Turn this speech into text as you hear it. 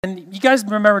And you guys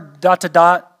remember dot to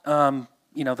dot, the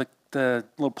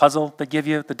little puzzle they give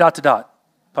you, the dot to dot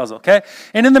puzzle, okay?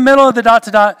 And in the middle of the dot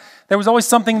to dot, there was always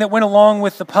something that went along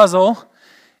with the puzzle,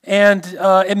 and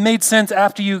it made sense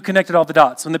after you connected all the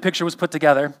dots when the picture was put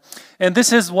together. And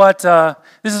this is what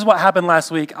happened last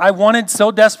week. I wanted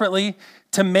so desperately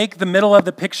to make the middle of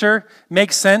the picture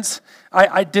make sense.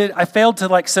 I failed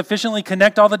to sufficiently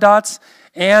connect all the dots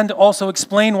and also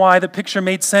explain why the picture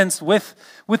made sense with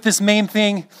this main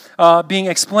thing being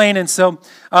explained. And so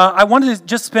I wanted to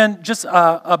just spend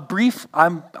a brief,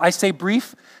 I say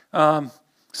brief, so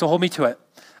hold me to it.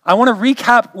 I want to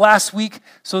recap last week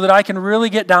so that I can really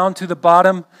get down to the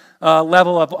bottom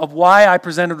level of why I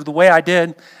presented the way I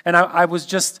did. And I was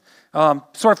just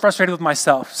sort of frustrated with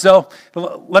myself. So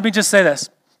let me just say this.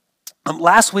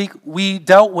 Last week we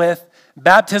dealt with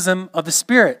baptism of the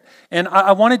Spirit. And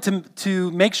I wanted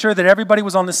to make sure that everybody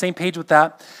was on the same page with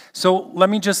that. So let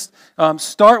me just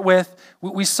start with,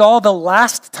 we saw the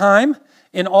last time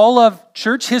in all of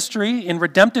church history, in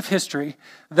redemptive history,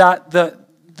 that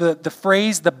the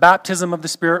phrase, the baptism of the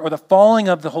Spirit or the falling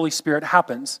of the Holy Spirit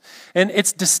happens. And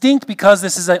it's distinct because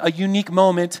this is a unique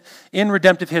moment in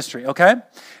redemptive history, okay?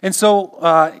 And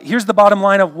so here's the bottom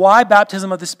line of why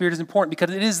baptism of the Spirit is important,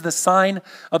 because it is the sign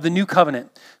of the new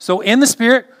covenant. So in the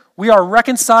Spirit, we are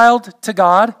reconciled to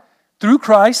God through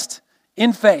Christ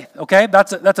in faith, okay?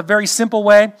 That's a very simple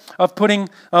way of putting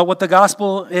what the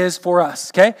gospel is for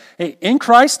us, okay? In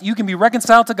Christ, you can be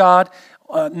reconciled to God,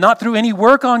 not through any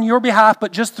work on your behalf,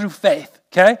 but just through faith,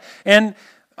 okay? And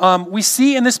we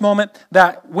see in this moment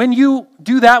that when you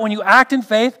do that, when you act in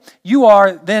faith, you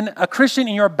are then a Christian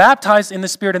and you're baptized in the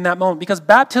Spirit in that moment, because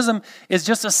baptism is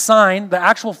just a sign, the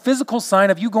actual physical sign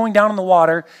of you going down in the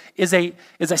water is a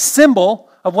symbol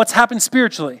of what's happened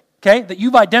spiritually, okay? That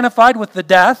you've identified with the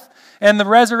death and the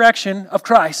resurrection of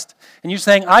Christ. And you're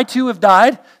saying, I too have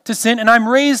died to sin and I'm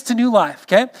raised to new life,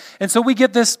 okay? And so we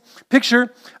get this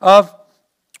picture of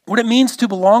what it means to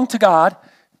belong to God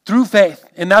through faith.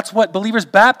 And that's what believers'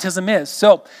 baptism is.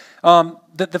 So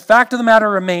the fact of the matter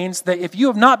remains that if you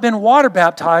have not been water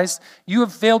baptized, you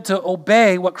have failed to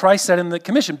obey what Christ said in the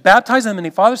commission. Baptize them in the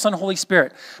Father, Son, Holy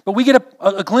Spirit. But we get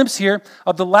a glimpse here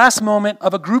of the last moment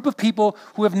of a group of people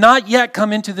who have not yet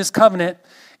come into this covenant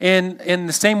in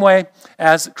the same way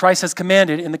as Christ has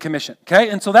commanded in the commission. Okay?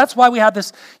 And so that's why we had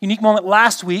this unique moment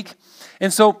last week.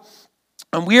 And so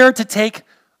we are to take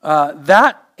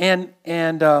that and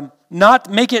not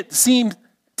make it seem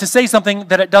to say something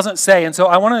that it doesn't say. And so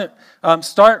I want to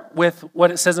start with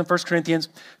what it says in 1 Corinthians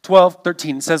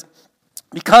 12:13. It says,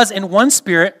 because in one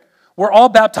Spirit we're all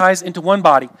baptized into one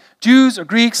body, Jews or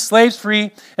Greeks, slaves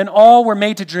free, and all were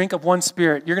made to drink of one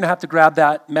Spirit. You're going to have to grab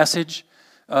that message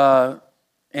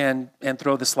and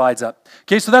throw the slides up.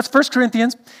 Okay, so that's 1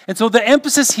 Corinthians. And so the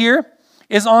emphasis here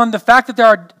is on the fact that there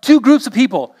are two groups of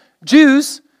people,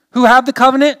 Jews who have the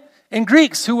covenant and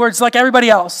Greeks who are just like everybody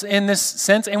else in this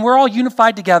sense, and we're all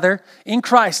unified together in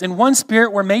Christ. In one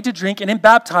Spirit, we're made to drink and in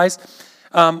baptized,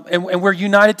 and we're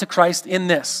united to Christ in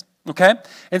this, okay?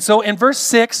 And so in verse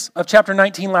 6 of chapter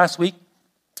 19 last week,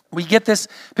 we get this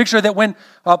picture that when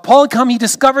Paul had come, he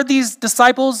discovered these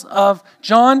disciples of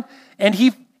John, and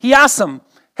he asked them,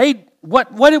 hey,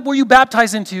 what were you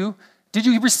baptized into? Did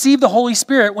you receive the Holy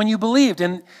Spirit when you believed?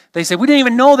 And they say, we didn't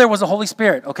even know there was a Holy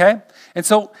Spirit, okay? And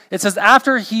so it says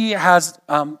after he has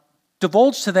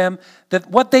divulged to them that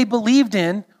what they believed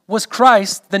in was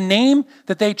Christ, the name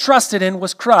that they trusted in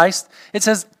was Christ, it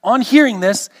says on hearing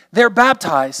this, they're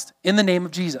baptized in the name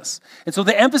of Jesus. And so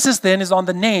the emphasis then is on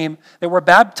the name that we're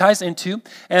baptized into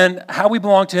and how we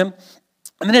belong to him.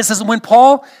 And then it says, when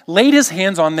Paul laid his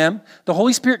hands on them, the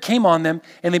Holy Spirit came on them,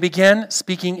 and they began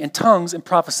speaking in tongues and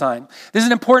prophesying. This is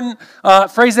an important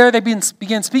phrase there. They began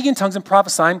speaking in tongues and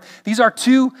prophesying. These are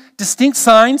two distinct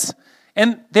signs,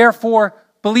 and they're for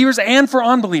believers and for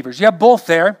unbelievers. You have both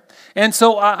there. And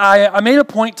so I made a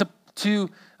point to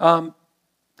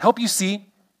help you see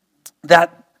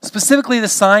that specifically the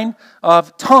sign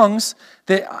of tongues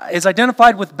that is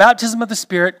identified with baptism of the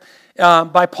Spirit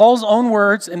by Paul's own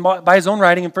words and by his own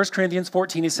writing in 1 Corinthians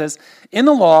 14, he says, in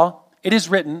the law it is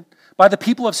written, by the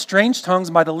people of strange tongues,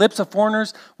 by the lips of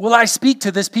foreigners, will I speak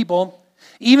to this people.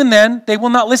 Even then, they will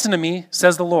not listen to me,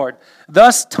 says the Lord.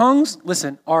 Thus, tongues,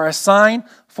 listen, are a sign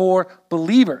for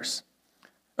believers.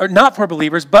 Or not for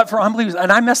believers, but for unbelievers.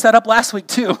 And I messed that up last week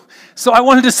too. So I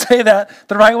wanted to say that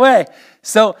the right way.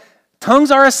 So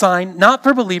tongues are a sign, not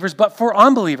for believers, but for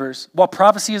unbelievers, while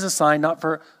prophecy is a sign, not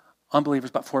for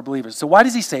unbelievers, but for believers. So why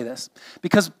does he say this?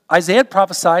 Because Isaiah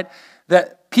prophesied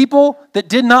that people that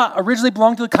did not originally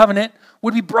belong to the covenant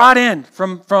would be brought in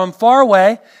from far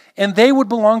away, and they would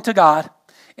belong to God.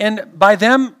 And by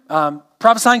them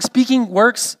prophesying, speaking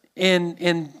works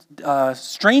in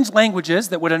strange languages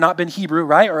that would have not been Hebrew,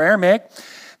 right, or Aramaic,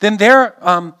 then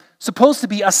they're supposed to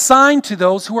be a sign to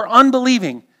those who are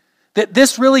unbelieving that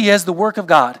this really is the work of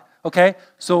God. Okay,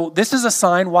 so this is a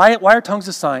sign. Why are tongues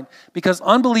a sign? Because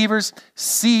unbelievers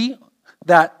see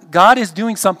that God is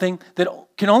doing something that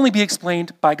can only be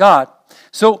explained by God.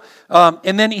 So,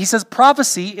 and then he says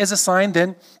prophecy is a sign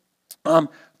then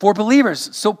for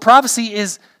believers. So prophecy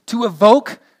is to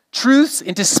evoke truths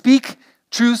and to speak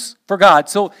truths for God.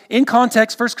 So in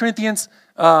context, 1 Corinthians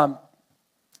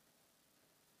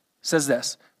says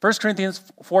this. 1 Corinthians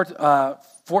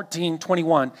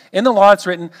 14:21. In the law it's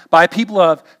written, by people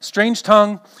of strange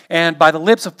tongue and by the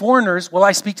lips of foreigners will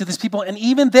I speak to this people, and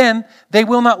even then they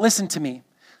will not listen to me.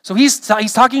 So he's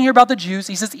talking here about the Jews.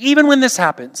 He says even when this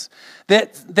happens,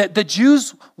 that the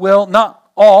Jews will,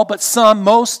 not all, but some,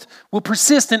 most, will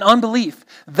persist in unbelief.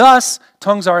 Thus,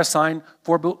 tongues are a sign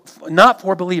not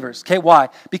for believers. Okay, why?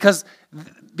 Because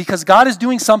God is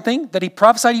doing something that he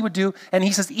prophesied he would do, and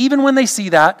he says even when they see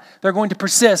that, they're going to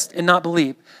persist and not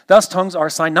believe. Thus, tongues are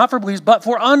a sign not for believers, but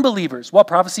for unbelievers, while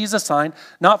prophecy is a sign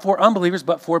not for unbelievers,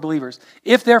 but for believers.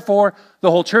 If, therefore,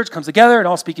 the whole church comes together and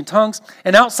all speak in tongues,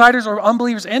 and outsiders or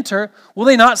unbelievers enter, will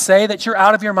they not say that you're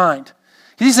out of your mind?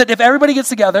 He said if everybody gets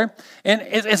together, and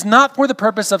it's not for the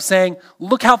purpose of saying,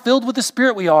 look how filled with the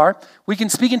Spirit we are, we can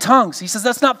speak in tongues. He says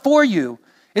that's not for you.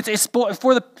 It's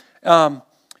for the...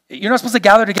 You're not supposed to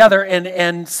gather together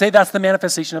and say that's the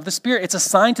manifestation of the Spirit. It's a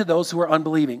sign to those who are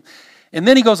unbelieving. And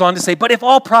then he goes on to say, but if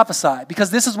all prophesy,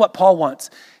 because this is what Paul wants.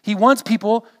 He wants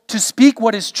people to speak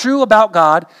what is true about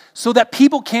God so that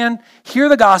people can hear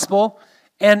the gospel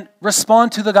and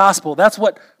respond to the gospel. That's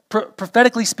what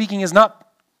prophetically speaking is, not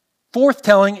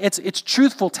forth-telling, it's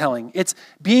truthful telling. It's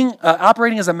being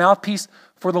operating as a mouthpiece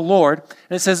for the Lord.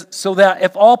 And it says, so that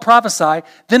if all prophesy,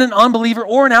 then an unbeliever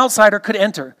or an outsider could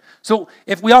enter. So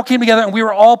if we all came together and we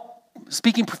were all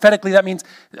speaking prophetically, that means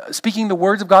speaking the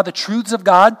words of God, the truths of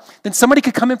God, then somebody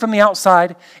could come in from the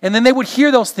outside and then they would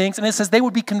hear those things, and it says they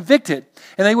would be convicted,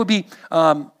 and they would be,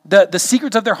 the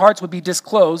secrets of their hearts would be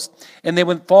disclosed, and they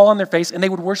would fall on their face and they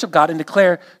would worship God and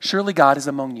declare, surely God is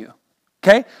among you.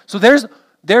 Okay? So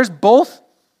there's both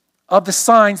of the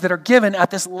signs that are given at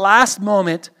this last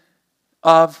moment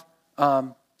of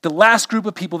the last group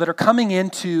of people that are coming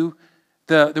into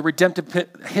the redemptive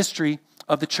history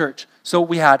of the church. So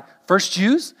we had first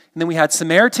Jews, and then we had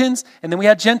Samaritans, and then we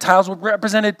had Gentiles, which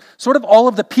represented sort of all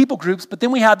of the people groups, but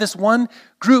then we had this one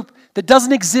group that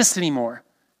doesn't exist anymore,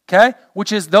 okay?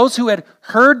 Which is those who had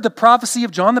heard the prophecy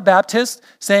of John the Baptist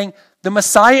saying, the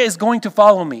Messiah is going to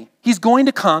follow me. He's going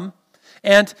to come,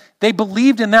 and they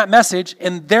believed in that message,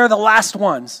 and they're the last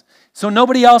ones. So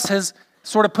nobody else has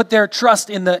sort of put their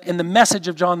trust in the message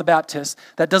of John the Baptist.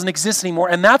 That doesn't exist anymore.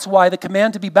 And that's why the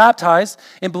command to be baptized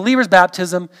in believers'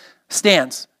 baptism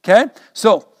stands. Okay?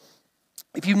 So,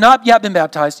 if you've not yet been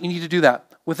baptized, you need to do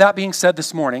that. With that being said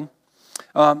this morning,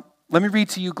 let me read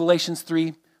to you Galatians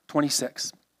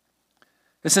 3:26.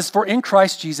 It says, for in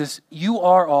Christ Jesus, you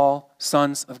are all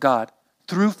sons of God,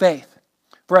 through faith.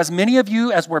 For as many of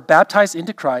you as were baptized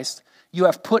into Christ, you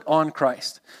have put on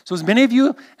Christ. So as many of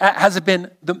you, has it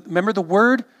been, remember the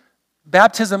word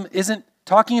baptism isn't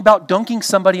talking about dunking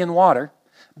somebody in water.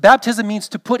 Baptism means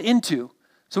to put into.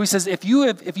 So he says, if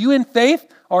you in faith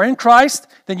are in Christ,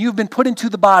 then you've been put into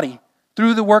the body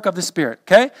through the work of the Spirit,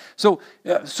 okay? So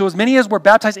as many as were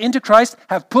baptized into Christ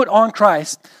have put on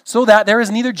Christ, so that there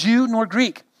is neither Jew nor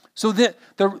Greek. So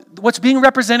what's being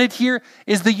represented here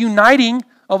is the uniting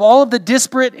of all of the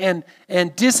disparate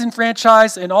and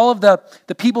disenfranchised and all of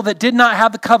the people that did not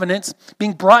have the covenants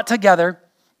being brought together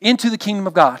into the kingdom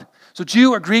of God. So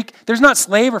Jew or Greek, there's not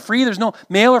slave or free, there's no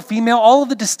male or female. All of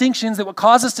the distinctions that would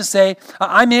cause us to say,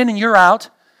 I'm in and you're out,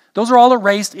 those are all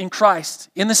erased in Christ,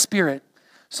 in the Spirit.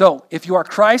 So if you are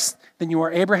Christ, then you are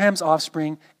Abraham's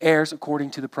offspring, heirs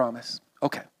according to the promise.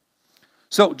 Okay.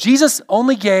 So Jesus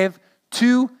only gave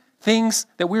two things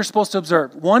that we're supposed to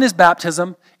observe. One is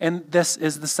baptism, and this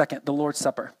is the second, the Lord's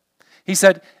Supper. He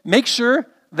said, make sure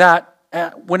that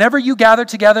whenever you gather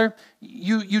together,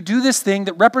 you do this thing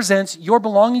that represents your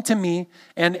belonging to me,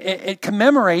 and it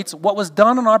commemorates what was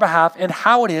done on our behalf and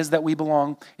how it is that we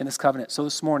belong in this covenant. So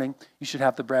this morning, you should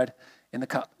have the bread and the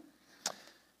cup.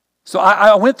 So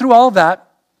I went through all of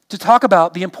that to talk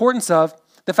about the importance of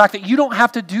the fact that you don't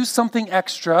have to do something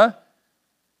extra.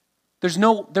 There's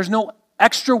no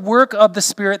extra work of the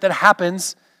Spirit that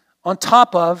happens on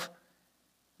top of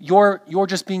your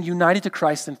just being united to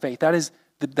Christ in faith. That is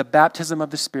the baptism of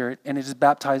the Spirit, and it is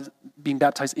being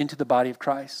baptized into the body of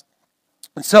Christ.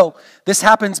 And so this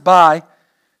happens by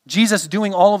Jesus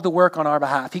doing all of the work on our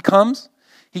behalf. He comes,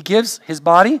 he gives his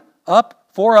body up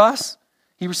for us.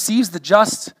 He receives the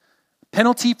just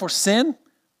penalty for sin,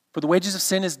 for the wages of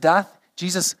sin is death.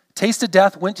 Jesus tasted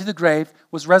death, went to the grave,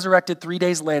 was resurrected 3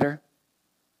 days later.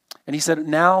 And he said,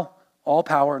 now all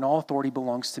power and all authority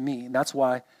belongs to me. And that's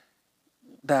why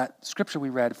that scripture we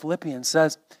read, Philippians,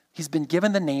 says he's been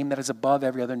given the name that is above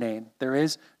every other name. There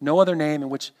is no other name in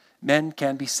which men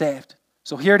can be saved.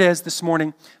 So here it is this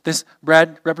morning. This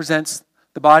bread represents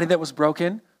the body that was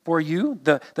broken for you,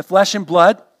 the flesh and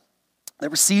blood that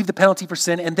received the penalty for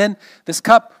sin. And then this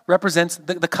cup represents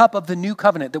the cup of the new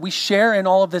covenant that we share in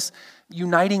all of this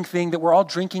uniting thing, that we're all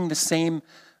drinking the same,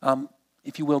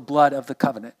 if you will, blood of the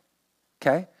covenant.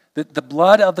 Okay? The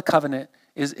blood of the covenant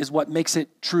is what makes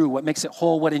it true, what makes it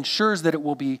whole, what ensures that it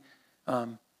will be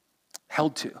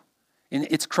held to. And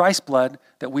it's Christ's blood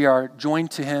that we are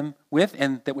joined to him with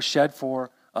and that was shed for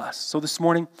us. So this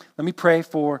morning, let me pray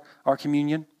for our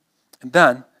communion, and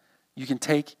then you can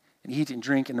take and eat and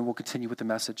drink, and then we'll continue with the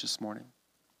message this morning.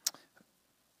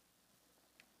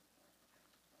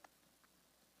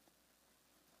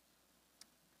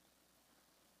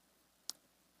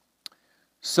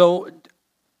 So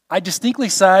I distinctly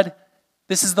said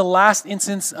this is the last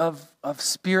instance of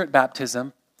spirit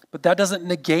baptism, but that doesn't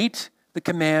negate the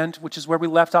command, which is where we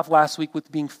left off last week, with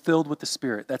being filled with the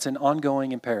Spirit. That's an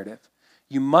ongoing imperative.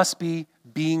 You must be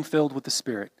being filled with the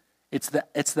Spirit. It's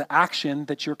the action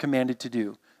that you're commanded to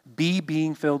do. Be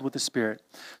being filled with the Spirit.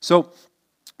 So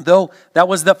though that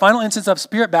was the final instance of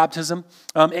spirit baptism,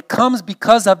 it comes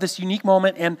because of this unique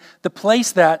moment and the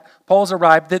place that Paul's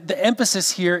arrived. The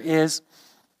emphasis here is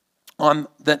on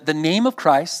the name of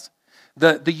Christ,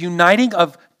 the uniting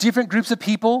of different groups of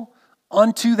people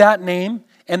unto that name,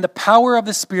 and the power of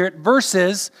the Spirit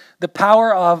versus the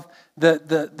power of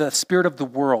the spirit of the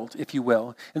world, if you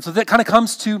will. And so that kind of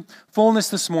comes to fullness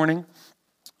this morning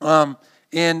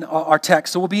in our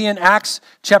text. So we'll be in Acts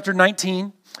chapter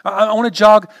 19. I want to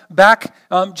jog back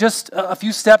just a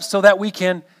few steps so that we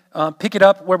can pick it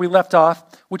up where we left off,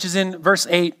 which is in verse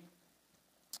 8.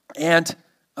 And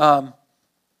can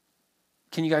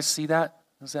you guys see that?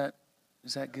 Is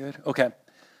that good? Okay.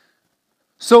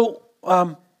 So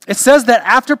it says that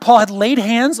after Paul had laid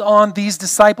hands on these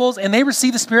disciples and they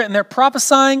received the Spirit and they're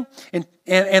prophesying and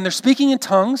they're speaking in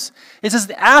tongues, it says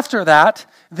after that,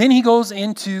 then he goes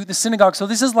into the synagogue. So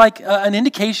this is like an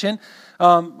indication.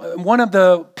 One of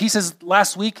the pieces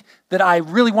last week that I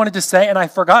really wanted to say, and I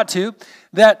forgot to,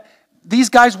 that these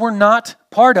guys were not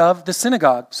part of the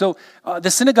synagogue. So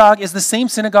the synagogue is the same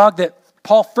synagogue that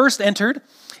Paul first entered,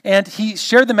 and he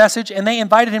shared the message, and they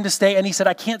invited him to stay, and he said,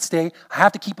 I can't stay, I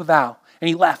have to keep a vow. And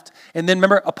he left. And then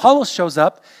remember, Apollos shows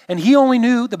up, and he only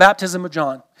knew the baptism of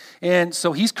John. And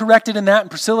so he's corrected in that, and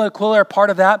Priscilla and Aquila are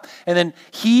part of that. And then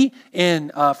he,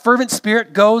 in fervent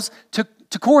spirit, goes to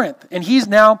Corinth. And he's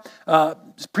now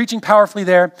preaching powerfully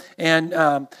there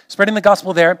and spreading the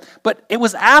gospel there. But it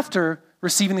was after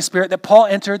receiving the Spirit that Paul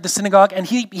entered the synagogue, and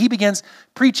he begins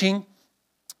preaching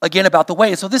again about the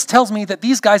way. So this tells me that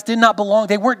these guys did not belong.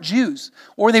 They weren't Jews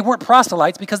or they weren't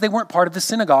proselytes because they weren't part of the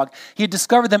synagogue. He had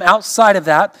discovered them outside of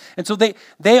that. And so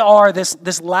they are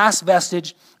this last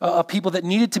vestige of people that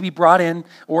needed to be brought in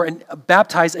or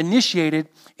baptized, initiated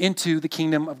into the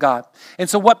kingdom of God. And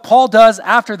so what Paul does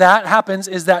after that happens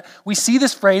is that we see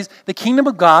this phrase, the kingdom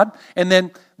of God, and then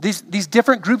these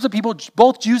different groups of people,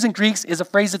 both Jews and Greeks, is a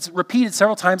phrase that's repeated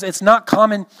several times. It's not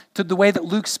common to the way that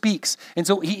Luke speaks. And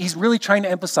so he's really trying to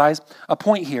emphasize a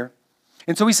point here.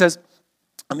 And so he says,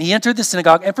 he entered the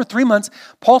synagogue, and for 3 months,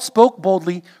 Paul spoke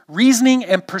boldly, reasoning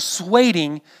and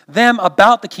persuading them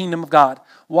about the kingdom of God.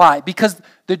 Why? Because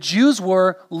the Jews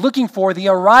were looking for the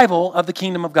arrival of the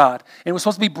kingdom of God. And it was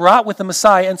supposed to be brought with the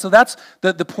Messiah. And so that's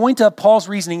the point of Paul's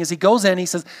reasoning is he goes in, he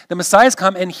says, the Messiah's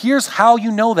come, and here's how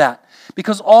you know that.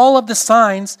 Because all of the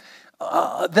signs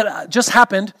that just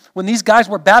happened when these guys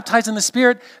were baptized in the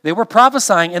Spirit, they were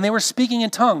prophesying and they were speaking in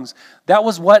tongues. That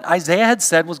was what Isaiah had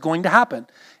said was going to happen.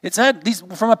 It said,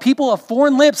 from a people of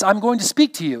foreign lips, I'm going to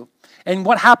speak to you. And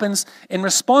what happens in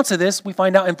response to this, we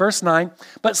find out in verse 9,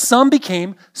 but some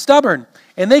became stubborn,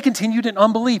 and they continued in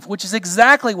unbelief, which is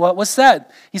exactly what was said.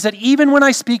 He said, even when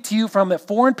I speak to you from a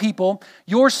foreign people,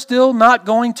 you're still not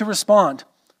going to respond.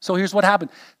 So here's what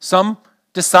happened. Some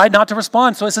decide not to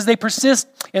respond. So it says they persist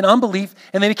in unbelief,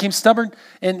 and they became stubborn,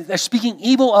 and they're speaking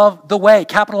evil of the way,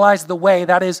 capitalized the way,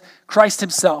 that is Christ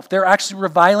himself. They're actually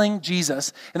reviling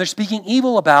Jesus, and they're speaking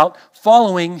evil about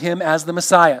following him as the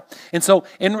Messiah. And so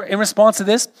in response to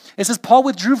this, it says Paul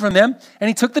withdrew from them, and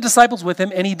he took the disciples with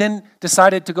him, and he then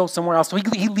decided to go somewhere else. So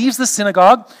he leaves the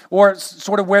synagogue, or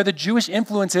sort of where the Jewish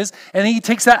influence is, and he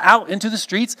takes that out into the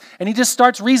streets, and he just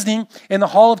starts reasoning in the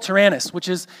Hall of Tyrannus, which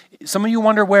is, some of you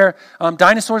wonder where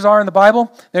dinosaurs are in the Bible.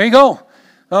 There you go.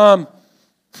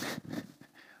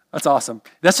 That's awesome.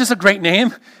 That's just a great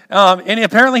name. And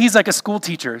apparently he's like a school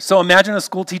teacher. So imagine a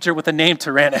school teacher with the name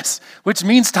Tyrannus, which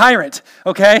means tyrant,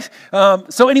 okay?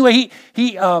 So anyway,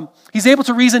 he's able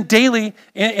to reason daily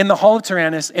in the Hall of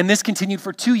Tyrannus, and this continued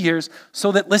for 2 years,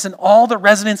 so that, listen, all the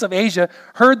residents of Asia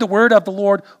heard the word of the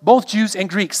Lord, both Jews and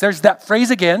Greeks. There's that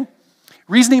phrase again,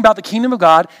 reasoning about the kingdom of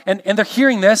God, and they're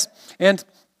hearing this, and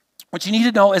what you need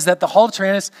to know is that the Hall of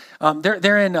Tyrannus,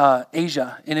 they're in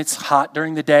Asia, and it's hot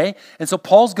during the day. And so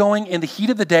Paul's going in the heat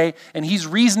of the day, and he's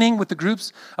reasoning with the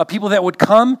groups of people that would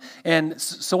come. And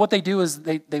so what they do is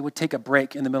they would take a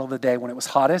break in the middle of the day when it was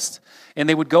hottest, and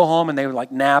they would go home and they would like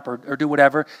nap or do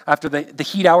whatever after the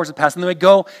heat hours had passed. And they would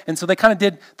go, and so they kind of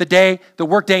did the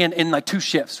work day in like 2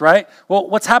 shifts, right? Well,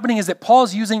 what's happening is that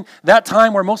Paul's using that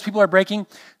time where most people are breaking,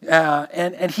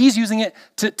 and he's using it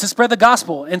to spread the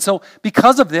gospel. And so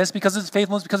because of this, because of his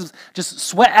faithfulness, because of just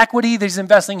sweat equity that he's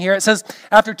investing here, it says,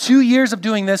 after 2 years of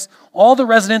doing this, all the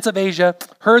residents of Asia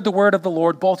heard the word of the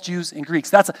Lord, both Jews and Greeks.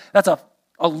 That's a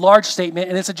large statement,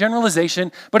 and it's a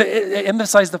generalization, but it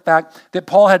emphasized the fact that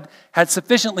Paul had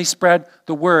sufficiently spread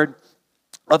the word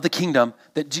of the kingdom,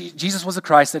 that Jesus was the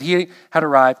Christ, that he had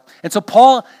arrived. And so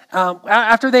Paul,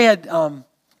 after they had,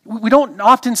 we don't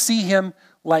often see him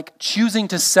like choosing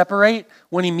to separate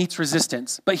when he meets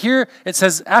resistance. But here it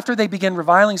says, after they begin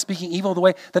reviling, speaking evil of the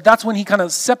way, that's when he kind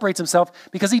of separates himself,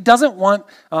 because he doesn't want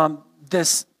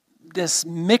this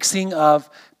mixing of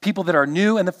people that are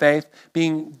new in the faith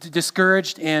being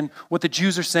discouraged in what the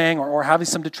Jews are saying, or having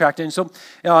some detracted. And so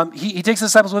he takes the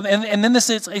disciples with him, and then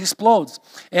this explodes.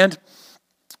 And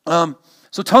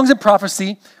so tongues and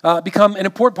prophecy become an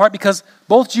important part, because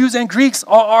both Jews and Greeks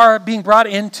are being brought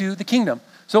into the kingdom.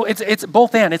 So it's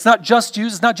both and. It's not just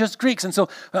Jews, it's not just Greeks. And so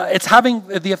it's having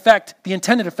the effect, the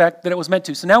intended effect that it was meant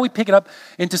to. So now we pick it up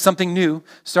into something new,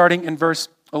 starting in verse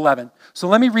 11. So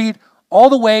let me read all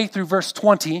the way through verse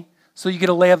 20, so you get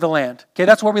a lay of the land. Okay,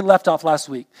 that's where we left off last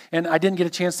week. And I didn't get a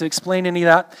chance to explain any of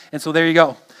that. And so there you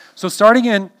go. So starting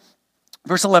in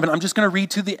verse 11, I'm just going to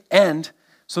read to the end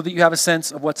so that you have a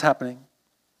sense of what's happening.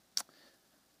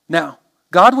 Now,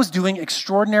 God was doing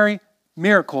extraordinary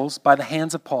miracles by the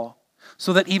hands of Paul,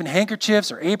 so that even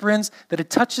handkerchiefs or aprons that had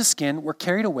touched his skin were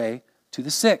carried away to the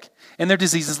sick, and their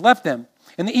diseases left them,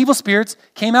 and the evil spirits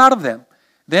came out of them.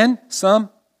 Then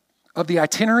some of the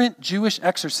itinerant Jewish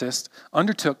exorcists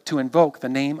undertook to invoke the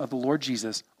name of the Lord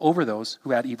Jesus over those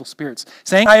who had evil spirits,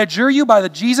 saying, I adjure you by the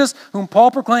Jesus whom Paul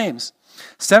proclaims.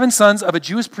 7 sons of a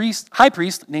Jewish high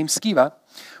priest named Sceva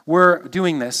were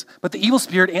doing this, but the evil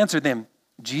spirit answered them,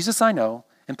 Jesus I know,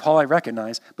 and Paul I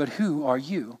recognize, but who are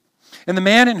you? And the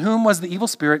man in whom was the evil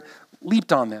spirit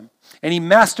leaped on them, and he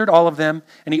mastered all of them,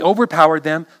 and he overpowered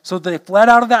them, so that they fled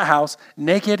out of that house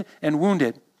naked and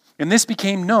wounded. And this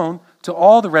became known to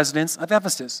all the residents of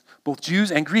Ephesus, both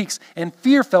Jews and Greeks, and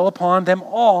fear fell upon them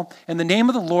all, and the name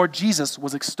of the Lord Jesus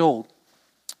was extolled.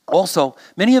 Also,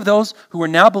 many of those who were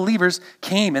now believers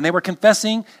came, and they were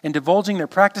confessing and divulging their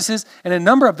practices, and a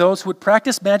number of those who had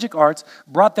practiced magic arts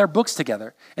brought their books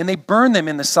together, and they burned them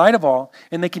in the sight of all,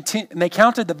 and they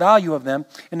counted the value of them,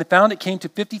 and they found it came to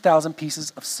 50,000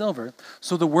 pieces of silver.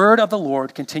 So the word of the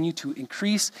Lord continued to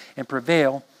increase and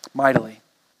prevail mightily.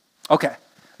 Okay,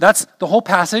 that's the whole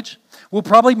passage. We'll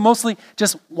probably mostly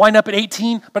just wind up at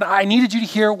 18, but I needed you to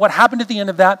hear what happened at the end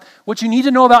of that. What you need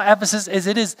to know about Ephesus is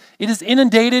it is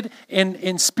inundated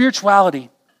in spirituality,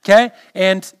 okay?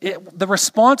 And the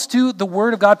response to the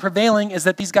word of God prevailing is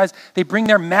that these guys, they bring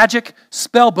their magic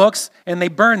spell books and they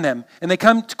burn them, and they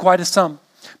come to quite a sum.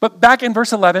 But back in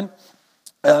verse 11,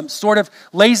 sort of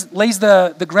lays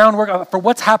the groundwork for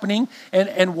what's happening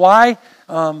and why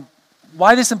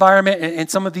this environment and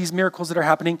some of these miracles that are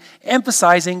happening,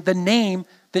 emphasizing the name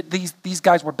that these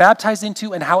guys were baptized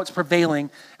into and how it's prevailing,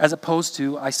 as opposed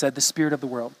to, I said, the spirit of the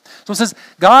world. So it says,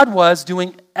 God was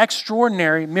doing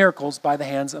extraordinary miracles by the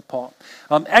hands of Paul.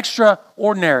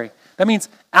 Extraordinary. That means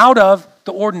out of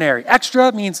the ordinary.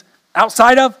 Extra means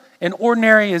outside of, and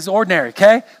ordinary is ordinary,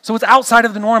 okay? So it's outside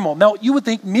of the normal. Now, you would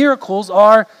think miracles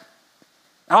are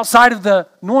outside of the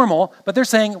normal, but they're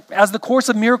saying, as the course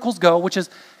of miracles go, which is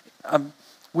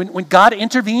when God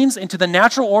intervenes into the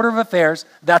natural order of affairs,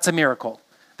 that's a miracle.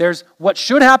 there's what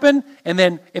should happen, and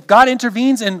then if God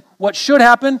intervenes in what should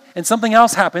happen and something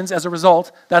else happens as a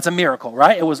result, that's a miracle,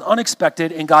 right? It was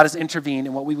unexpected, and God has intervened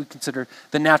in what we would consider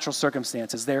the natural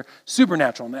circumstances. They're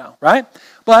supernatural now, right?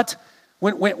 But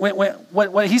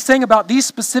what he's saying about these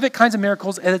specific kinds of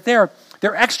miracles is that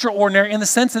they're extraordinary in the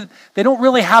sense that they don't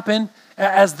really happen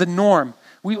as the norm.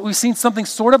 We've seen something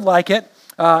sort of like it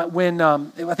when,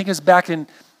 I think it was back in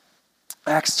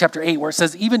Acts chapter 8, where it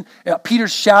says even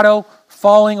Peter's shadow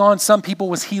falling on some people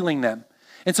was healing them.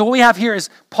 And so what we have here is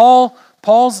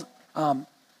Paul's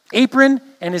apron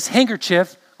and his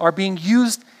handkerchief are being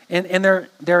used and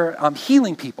they're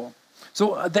healing people.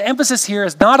 So the emphasis here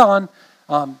is not on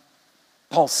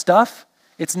Paul's stuff.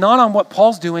 It's not on what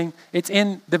Paul's doing. It's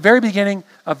in the very beginning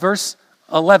of verse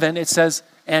 11. It says,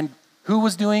 and who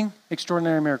was doing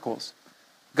extraordinary miracles?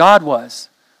 God was.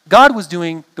 God was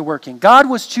doing the working. God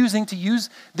was choosing to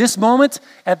use this moment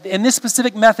in this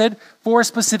specific method for a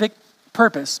specific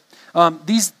purpose.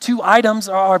 These two items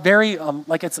are very,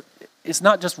 it's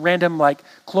not just random like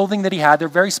clothing that he had. They're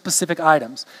very specific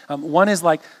items. One is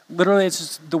like, literally it's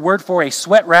just the word for a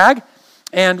sweat rag,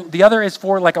 and the other is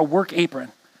for like a work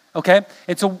apron. Okay?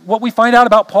 And so what we find out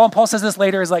about Paul, and Paul says this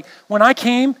later, is like, when I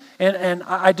came and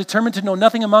I determined to know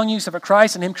nothing among you except for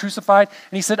Christ and him crucified,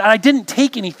 and he said, I didn't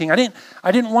take anything. I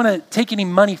didn't want to take any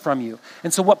money from you.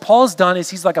 And so what Paul's done is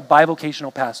he's like a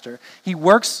bivocational pastor. He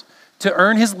works to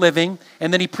earn his living,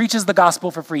 and then he preaches the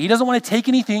gospel for free. He doesn't want to take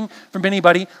anything from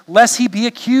anybody lest he be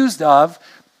accused of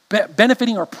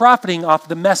benefiting or profiting off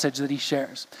the message that he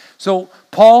shares. So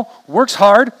Paul works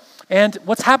hard, and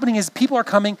what's happening is people are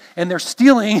coming and they're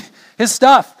stealing his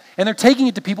stuff and they're taking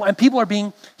it to people, and people are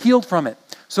being healed from it.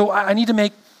 So I need to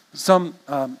make some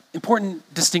important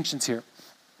distinctions here.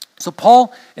 So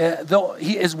Paul, though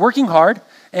he is working hard,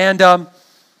 and I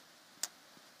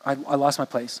lost my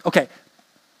place. Okay.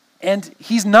 And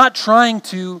he's not trying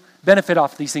to benefit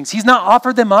off these things. He's not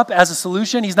offered them up as a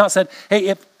solution. He's not said, hey,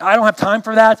 if I don't have time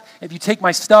for that, if you take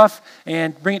my stuff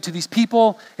and bring it to these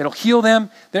people, it'll heal them.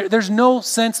 There's no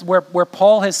sense where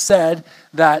Paul has said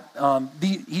that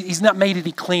he's not made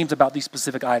any claims about these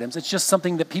specific items. It's just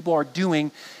something that people are doing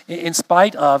in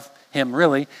spite of him,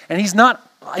 really. And he's not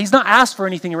asked for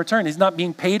anything in return. He's not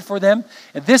being paid for them.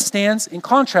 And this stands in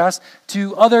contrast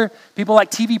to other people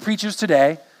like TV preachers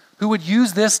today who would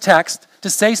use this text to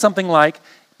say something like,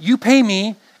 you pay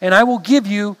me and I will give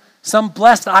you some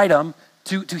blessed item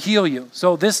to heal you.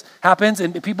 So this happens,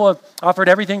 and people have offered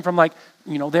everything from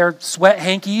their sweat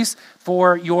hankies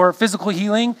for your physical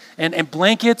healing, and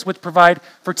blankets which provide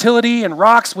fertility, and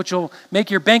rocks which will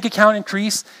make your bank account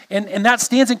increase. And that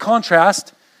stands in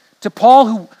contrast to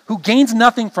Paul who gains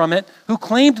nothing from it, who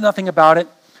claimed nothing about it,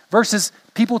 versus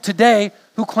people today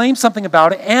who claim something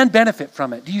about it and benefit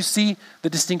from it. Do you see the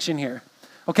distinction here?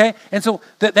 Okay? And so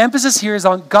the emphasis here is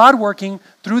on God working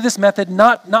through this method,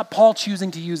 not Paul choosing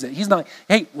to use it. He's not,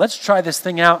 hey, let's try this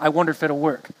thing out. I wonder if it'll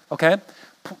work. Okay?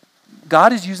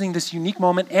 God is using this unique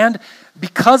moment, and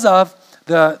because of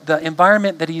the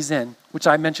environment that he's in, which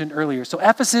I mentioned earlier. So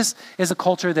Ephesus is a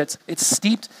culture it's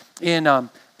steeped in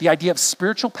the idea of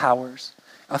spiritual powers,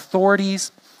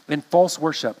 authorities, and false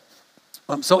worship.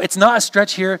 So it's not a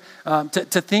stretch here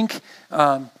to think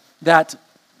that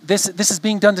this is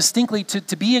being done distinctly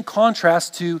to be in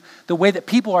contrast to the way that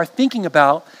people are thinking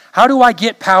about, how do I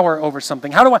get power over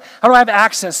something? How do I have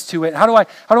access to it? How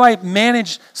do I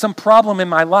manage some problem in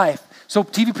my life? So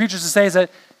TV preachers will say is that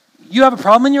you have a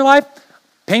problem in your life,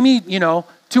 pay me,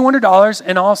 $200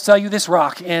 and I'll sell you this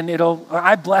rock, and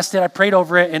I blessed it, I prayed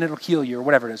over it, and it'll heal you, or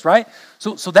whatever it is, right?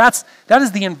 So that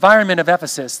is the environment of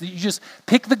Ephesus. You just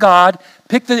pick the God,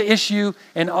 pick the issue,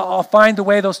 and I'll find the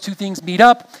way those two things meet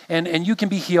up, and you can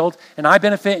be healed, and I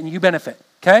benefit and you benefit,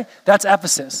 okay? That's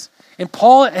Ephesus. And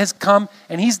Paul has come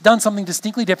and he's done something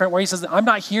distinctly different, where he says, I'm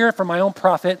not here for my own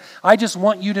profit. I just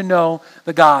want you to know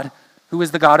the God who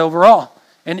is the God over all.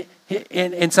 And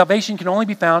salvation can only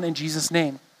be found in Jesus'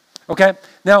 name. Okay?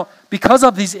 Now, because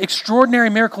of these extraordinary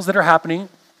miracles that are happening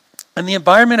in the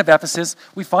environment of Ephesus,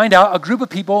 we find out a group of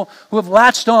people who have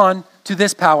latched on to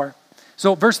this power.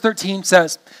 So verse 13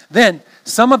 says, then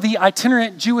some of the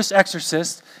itinerant Jewish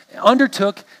exorcists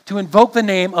undertook to invoke the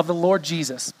name of the Lord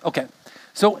Jesus. Okay,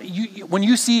 so when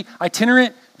you see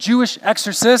itinerant Jewish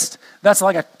exorcist, that's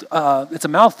like it's a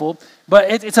mouthful, but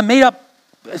it's a made-up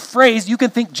phrase. You can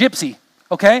think gypsy,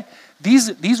 okay?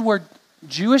 These were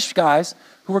Jewish guys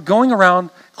who were going around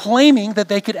claiming that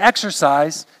they could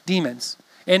exorcise demons.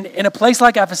 And in a place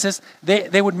like Ephesus,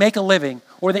 they would make a living,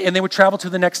 and they would travel to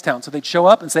the next town. So they'd show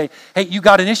up and say, hey, you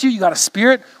got an issue, you got a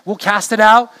spirit, we'll cast it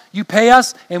out, you pay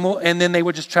us, and then they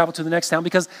would just travel to the next town,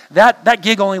 because that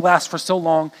gig only lasts for so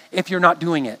long if you're not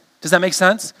doing it. Does that make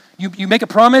sense? You make a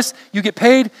promise, you get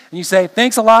paid, and you say,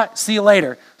 thanks a lot, see you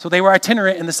later. So they were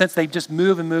itinerant in the sense they just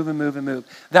move and move and move and move.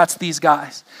 That's these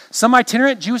guys. Some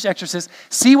itinerant Jewish exorcists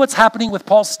see what's happening with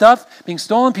Paul's stuff being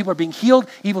stolen, people are being healed,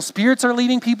 evil spirits are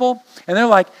leaving people, and they're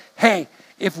like, hey,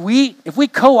 if we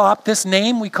co-opt this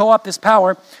name, we co-opt this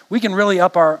power, we can really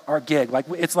up our gig. Like,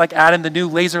 it's like adding the new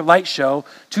laser light show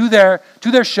to their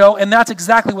show, and that's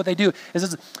exactly what they do.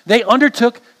 Is they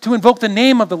undertook to invoke the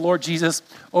name of the Lord Jesus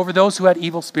over those who had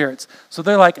evil spirits. So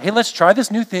they're like, hey, let's try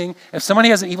this new thing. If somebody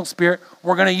has an evil spirit,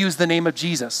 we're going to use the name of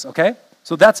Jesus, okay?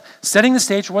 So that's setting the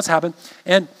stage for what's happened.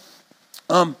 And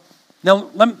now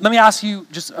let me ask you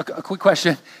just a quick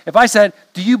question. If I said,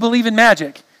 do you believe in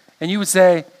magic? And you would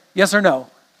say, yes or no?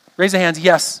 Raise your hands.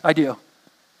 Yes, I do.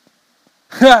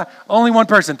 Only one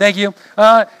person. Thank you.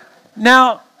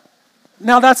 Now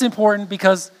that's important,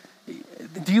 because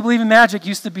do you believe in magic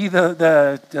used to be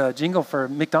the jingle for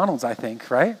McDonald's, I think,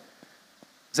 right?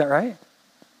 Is that right?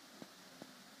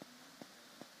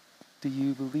 Do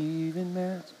you believe in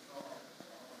magic?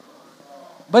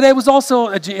 But it was also,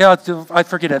 I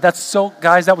forget it.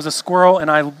 Guys, that was a squirrel, and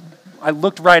I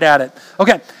looked right at it.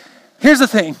 Okay, here's the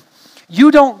thing. You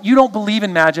don't believe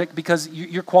in magic because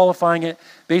you're qualifying it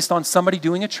based on somebody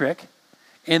doing a trick,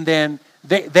 and then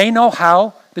they know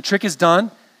how the trick is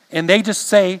done, and they just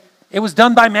say it was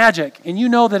done by magic, and you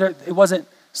know that it wasn't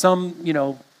some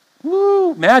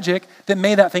magic that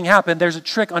made that thing happen. There's a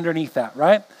trick underneath that,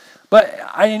 right? But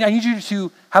I need you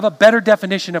to have a better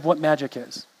definition of what magic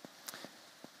is.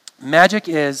 Magic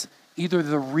is either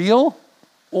the real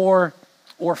or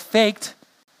faked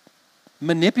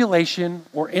manipulation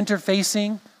or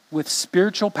interfacing with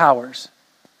spiritual powers.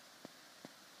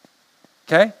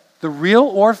 Okay? The real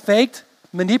or faked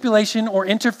manipulation or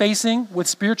interfacing with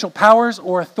spiritual powers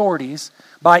or authorities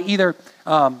by either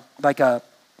by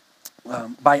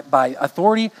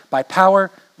authority, by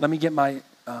power. Let me get my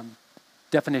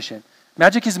definition.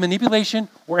 Magic is manipulation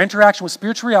or interaction with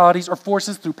spiritual realities or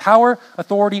forces through power,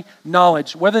 authority,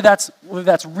 knowledge, whether that's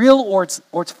real or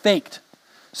it's faked.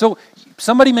 So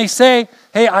somebody may say,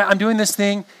 hey, I'm doing this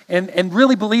thing, and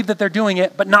really believe that they're doing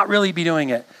it, but not really be doing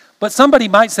it. But somebody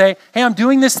might say, hey, I'm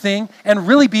doing this thing, and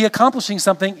really be accomplishing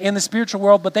something in the spiritual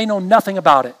world, but they know nothing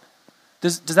about it.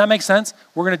 Does that make sense?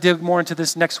 We're going to dig more into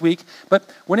this next week. But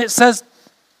when it says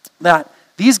that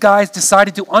these guys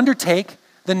decided to undertake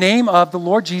the name of the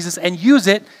Lord Jesus and use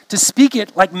it to speak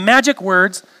it like magic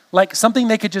words, like something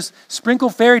they could just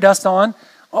sprinkle fairy dust on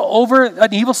over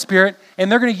an evil spirit,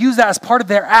 and they're going to use that as part of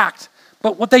their act.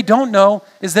 But what they don't know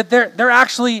is that they're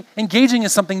actually engaging in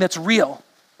something that's real.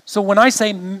 So when I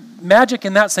say magic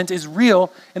in that sense is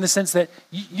real, in the sense that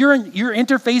you're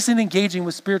interfacing and engaging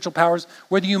with spiritual powers,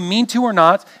 whether you mean to or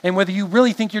not, and whether you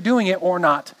really think you're doing it or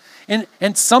not.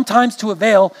 And sometimes to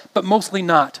avail, but mostly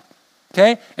not.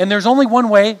 Okay? And there's only one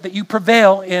way that you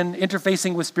prevail in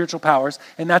interfacing with spiritual powers,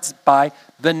 and that's by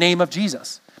the name of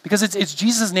Jesus. Because it's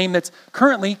Jesus' name that's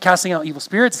currently casting out evil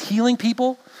spirits, healing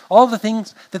people, all of the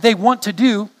things that they want to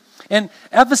do. And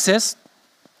Ephesus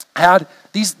had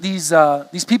these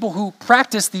people who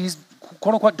practiced these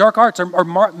quote-unquote dark arts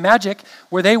or magic,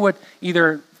 where they would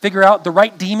either figure out the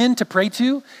right demon to pray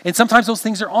to, and sometimes those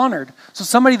things are honored. So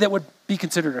somebody that would be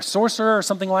considered a sorcerer or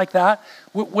something like that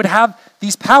would have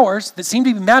these powers that seem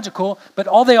to be magical, but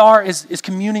all they are is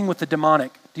communing with the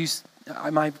demonic.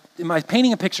 Am I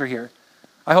painting a picture here?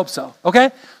 I hope so. Okay?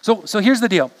 So here's the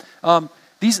deal.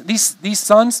 These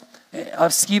sons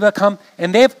of Sceva come,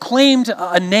 and they have claimed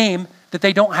a name that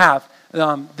they don't have.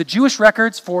 The Jewish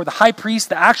records for the high priest,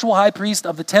 the actual high priest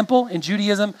of the temple in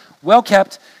Judaism, well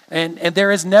kept, and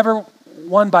there is never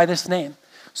one by this name.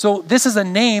 So this is a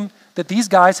name that these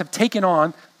guys have taken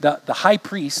on, the high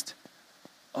priest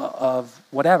of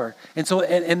whatever. And so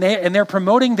and they're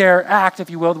promoting their act,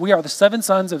 if you will. We are the seven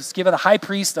sons of Sceva, the high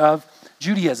priest of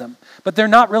Judaism. But they're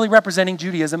not really representing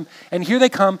Judaism. And here they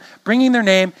come, bringing their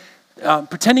name,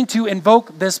 pretending to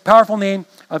invoke this powerful name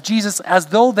of Jesus as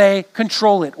though they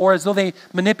control it or as though they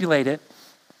manipulate it.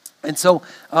 And so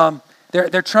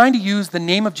they're trying to use the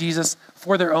name of Jesus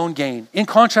for their own gain, in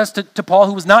contrast to Paul,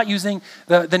 who was not using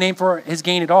the name for his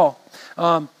gain at all.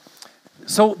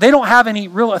 So they don't have any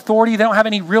real authority. They don't have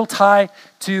any real tie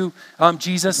to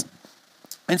Jesus.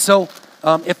 And so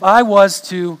if I was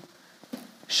to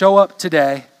show up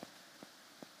today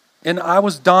and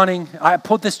I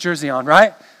put this jersey on,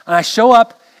 right? And I show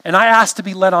up and I ask to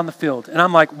be led on the field. And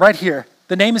I'm like, right here.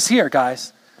 The name is here,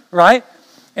 guys, right?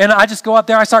 and I just go out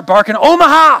there, I start barking,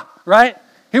 Omaha, right?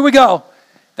 Here we go.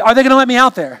 Are they going to let me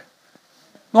out there?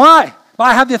 Why? Well,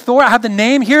 I have the authority, I have the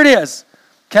name, here it is.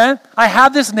 Okay? I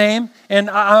have this name, and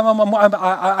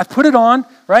I put it on,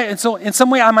 right? And so in some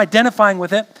way I'm identifying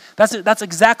with it. That's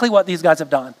exactly what these guys have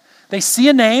done. They see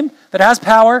a name that has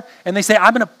power, and they say,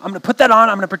 I'm gonna put that on,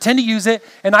 I'm gonna pretend to use it,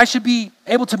 and I should be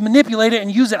able to manipulate it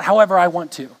and use it however I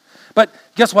want to. But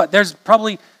guess what? There's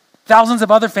probably thousands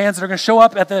of other fans that are gonna show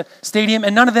up at the stadium,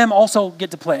 and none of them also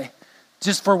get to play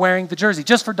just for wearing the jersey,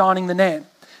 just for donning the name.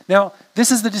 Now, this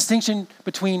is the distinction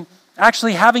between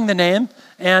actually having the name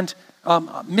and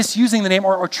misusing the name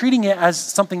or treating it as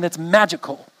something that's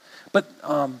magical. But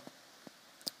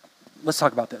let's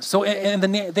talk about this. So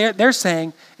they're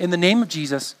saying, in the name of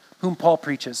Jesus, whom Paul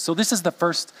preaches. So this is the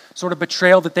first sort of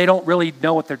betrayal that they don't really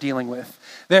know what they're dealing with.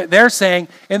 They're saying,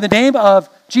 in the name of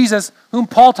Jesus, whom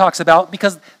Paul talks about,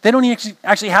 because they don't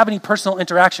actually have any personal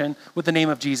interaction with the name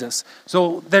of Jesus.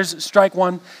 So there's strike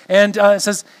one. And it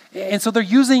says, and so they're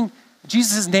using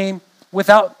Jesus' name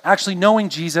without actually knowing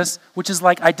Jesus, which is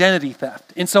like identity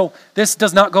theft. And so this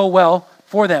does not go well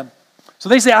for them. So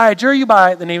they say, I adjure you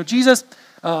by the name of Jesus.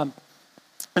 And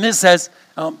it says,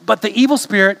 but the evil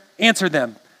spirit answered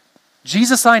them,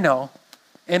 Jesus I know,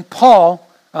 and Paul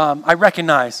I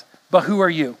recognize, but who are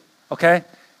you? Okay?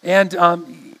 And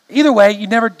either way,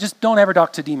 don't ever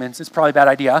talk to demons. It's probably a bad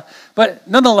idea. But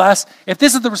nonetheless, if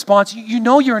this is the response, you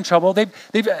know you're in trouble. They've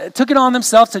took it on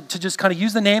themselves to just kind of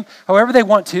use the name however they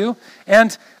want to.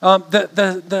 And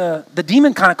the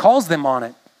demon kind of calls them on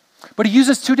it. But he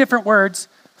uses two different words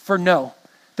for no.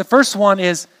 The first one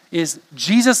is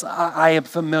Jesus I am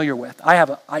familiar with.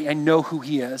 I know who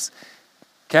he is.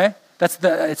 Okay?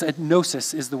 It's a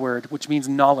gnosis is the word, which means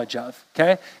knowledge of,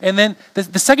 okay? And then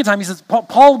the second time he says,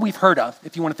 Paul we've heard of,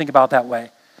 if you want to think about it that way.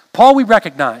 Paul we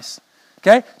recognize,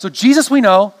 okay? So Jesus we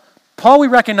know, Paul we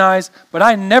recognize, but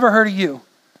I never heard of you,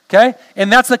 okay?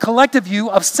 And that's the collective view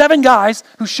of 7 guys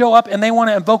who show up and they want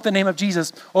to invoke the name of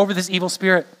Jesus over this evil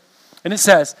spirit. And it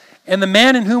says, and the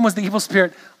man in whom was the evil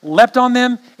spirit leapt on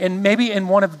them, and maybe in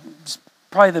one of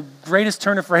probably the greatest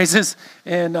turn of phrases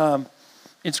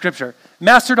in Scripture,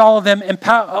 mastered all of them,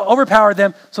 overpowered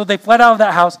them, so they fled out of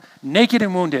that house naked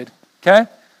and wounded, okay?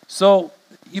 So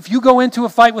if you go into a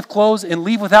fight with clothes and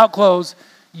leave without clothes,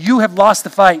 you have lost the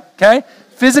fight, okay?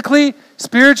 Physically,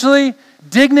 spiritually,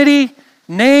 dignity,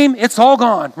 name, it's all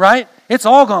gone, right? It's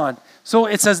all gone. So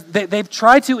it says they've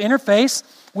tried to interface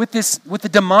with the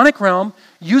demonic realm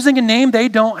using a name they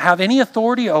don't have any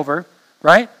authority over,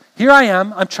 right? Here I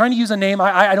am. I'm trying to use a name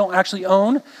I don't actually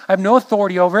own. I have no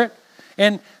authority over it.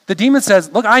 And the demon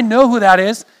says, look, I know who that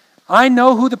is. I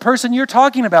know who the person you're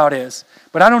talking about is,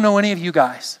 but I don't know any of you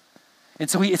guys. And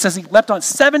so it says he leapt on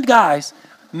 7 guys,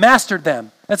 mastered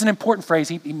them. That's an important phrase.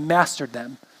 He mastered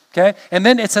them, okay? And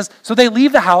then it says, so they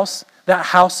leave the house. That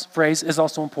house phrase is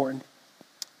also important.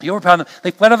 He overpowered them.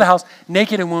 They fled out of the house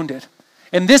naked and wounded.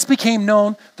 And this became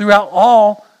known throughout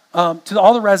to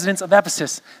all the residents of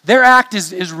Ephesus. Their act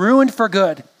is ruined for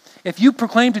good. If you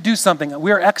proclaim to do something,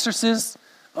 we are exorcists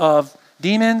of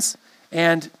demons,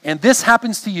 and this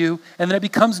happens to you, and then it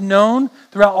becomes known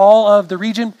throughout all of the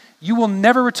region, you will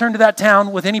never return to that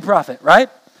town with any profit, right?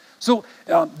 So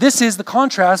this is the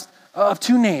contrast of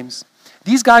 2 names.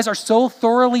 These guys are so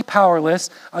thoroughly powerless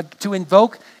to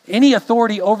invoke any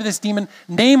authority over this demon,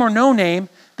 name or no name,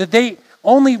 that they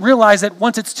only realize it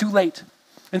once it's too late.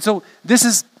 And so this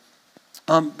is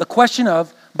the question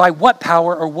of by what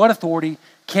power or what authority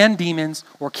can demons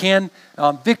or can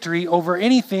victory over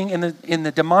anything in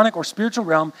the demonic or spiritual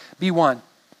realm be won?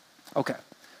 Okay,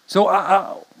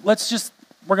 so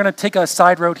we're going to take a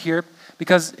side road here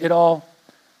because it all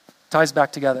ties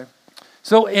back together.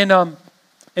 So in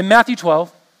Matthew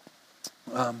 12,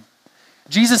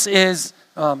 Jesus is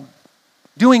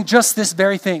doing just this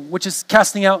very thing, which is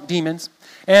casting out demons.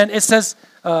 And it says,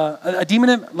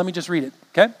 let me just read it,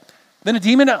 okay? Then a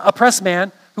demon-oppressed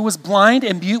man who was blind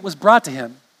and mute was brought to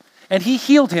him. And he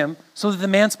healed him so that the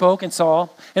man spoke and saw.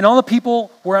 And all the people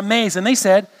were amazed. And they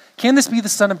said, can this be the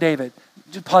son of David?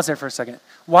 Just pause there for a second.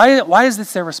 Why is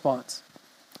this their response?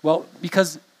 Well,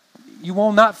 because you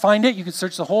will not find it. You can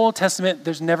search the whole Old Testament.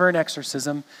 There's never an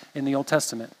exorcism in the Old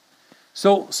Testament.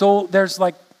 So there's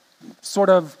like sort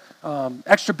of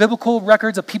extra biblical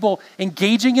records of people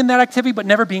engaging in that activity but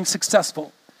never being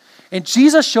successful. And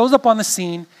Jesus shows up on the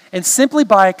scene, and simply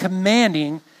by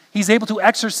commanding, he's able to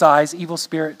exorcise evil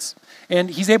spirits. And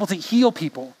he's able to heal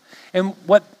people. And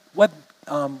what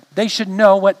they should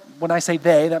know, when I say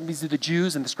they, that means the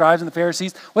Jews and the scribes and the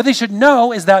Pharisees, what they should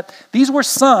know is that these were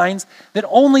signs that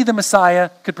only the Messiah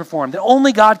could perform, that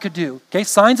only God could do. Okay,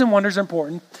 signs and wonders are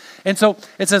important. And so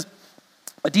it says,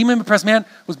 A demon-oppressed man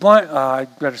was blind. I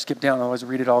better skip down, otherwise I'll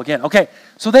read it all again. Okay,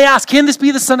 so they ask, can this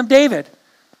be the son of David?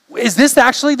 Is this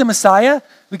actually the Messiah?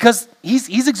 Because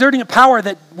he's exerting a power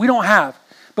that we don't have.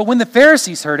 But when the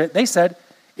Pharisees heard it, they said,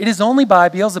 it is only by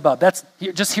Beelzebub.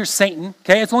 Just here's Satan,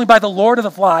 okay? It's only by the Lord of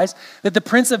the flies, that the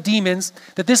prince of demons,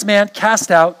 that this man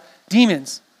cast out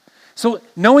demons. So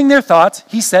knowing their thoughts,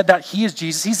 he said that he is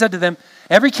Jesus. He said to them,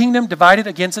 every kingdom divided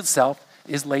against itself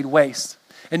is laid waste.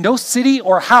 And no city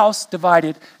or house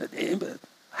divided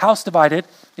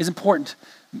is important.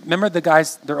 Remember the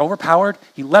guys, they're overpowered.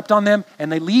 He leapt on them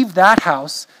and they leave that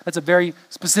house. That's a very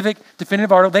specific,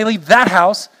 definitive article. They leave that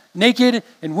house naked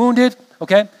and wounded,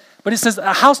 okay? But it says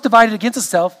a house divided against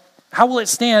itself, how will it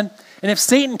stand? And if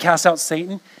Satan casts out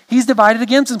Satan, he's divided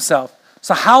against himself.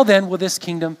 So how then will this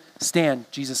kingdom stand?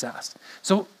 Jesus asked.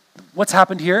 So what's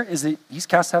happened here is that he's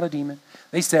cast out a demon.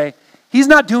 They say, he's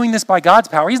not doing this by God's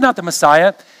power. He's not the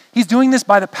Messiah. He's doing this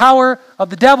by the power of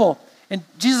the devil. And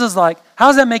Jesus is like, how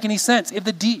does that make any sense? If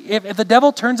the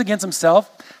devil turns against himself,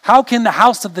 how can the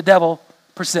house of the devil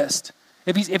persist?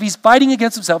 If he's fighting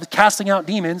against himself, casting out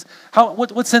demons,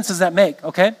 what sense does that make?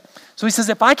 Okay? So he says,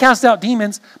 if I cast out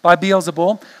demons by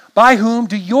Beelzebul, by whom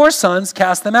do your sons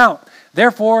cast them out?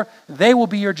 Therefore, they will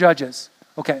be your judges.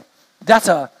 Okay, that's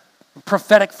a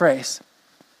prophetic phrase.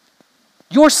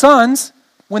 Your sons,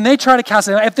 when they try to cast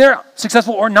it out, if they're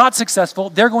successful or not successful,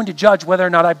 they're going to judge whether or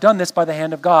not I've done this by the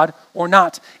hand of God or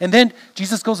not. And then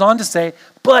Jesus goes on to say,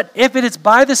 but if it is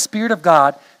by the Spirit of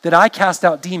God that I cast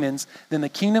out demons, then the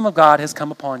kingdom of God has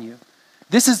come upon you.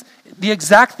 This is the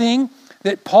exact thing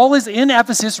that Paul is in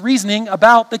Ephesus reasoning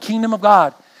about the kingdom of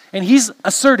God. And he's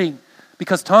asserting,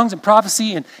 because tongues and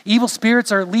prophecy and evil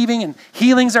spirits are leaving and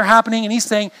healings are happening, and he's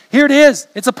saying, here it is,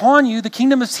 it's upon you, the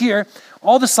kingdom is here,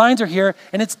 all the signs are here,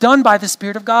 and it's done by the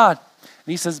Spirit of God.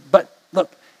 And he says, but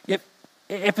look,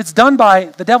 if it's done by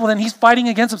the devil, then he's fighting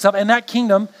against himself, and that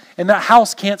kingdom and that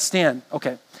house can't stand.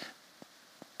 Okay,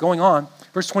 going on,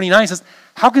 verse 29 says,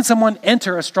 how can someone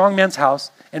enter a strong man's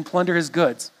house and plunder his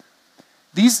goods?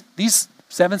 These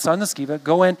 7 sons of Sceva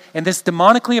go in, and this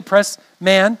demonically oppressed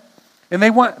man, and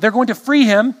they're going to free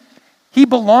him. He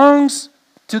belongs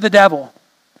to the devil.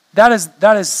 That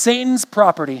is Satan's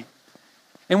property.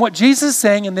 And what Jesus is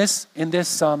saying in this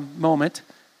moment,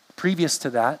 previous to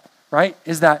that, right,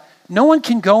 is that no one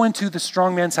can go into the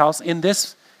strong man's house in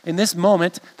this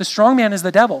moment. The strong man is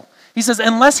the devil. He says,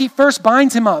 unless he first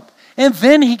binds him up, and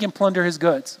then he can plunder his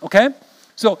goods. Okay?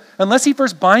 So unless he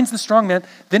first binds the strong man,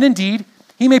 then indeed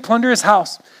he may plunder his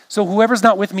house. So whoever's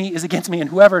not with me is against me, and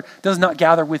whoever does not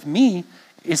gather with me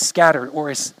is scattered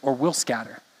or will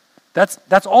scatter.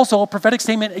 That's also a prophetic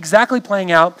statement exactly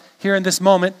playing out here in this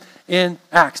moment in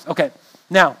Acts. Okay,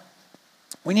 now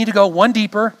we need to go one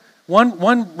deeper,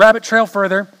 one rabbit trail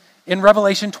further in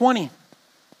Revelation 20.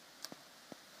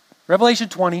 Revelation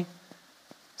 20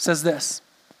 says this,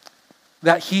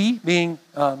 that he, being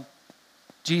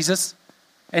Jesus,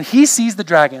 and he sees the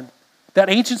dragon, that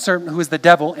ancient serpent who is the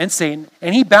devil and Satan,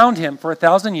 and he bound him for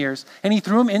 1,000 years, and he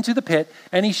threw him into the pit,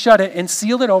 and he shut it and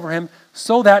sealed it over him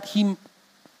so that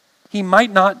he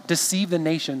might not deceive the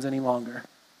nations any longer.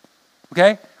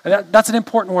 Okay? That's an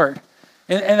important word,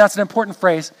 and that's an important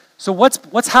phrase. So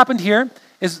what's happened here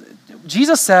is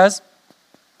Jesus says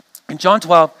in John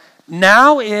 12,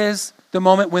 now is the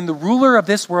moment when the ruler of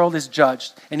this world is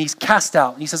judged, and he's cast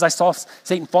out. And he says, I saw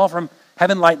Satan fall from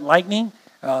heaven like lightning.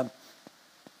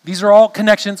 These are all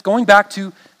connections going back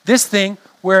to this thing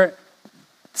where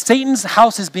Satan's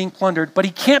house is being plundered, but he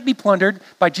can't be plundered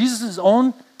by Jesus'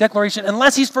 own declaration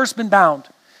unless he's first been bound.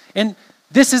 And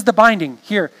this is the binding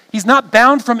here. He's not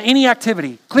bound from any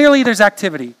activity. Clearly there's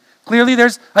activity. Clearly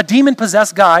there's a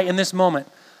demon-possessed guy in this moment.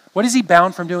 What is he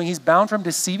bound from doing? He's bound from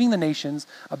deceiving the nations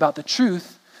about the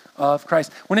truth of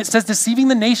Christ. When it says deceiving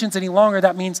the nations any longer,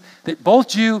 that means that both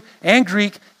Jew and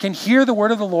Greek can hear the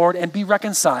word of the Lord and be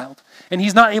reconciled. And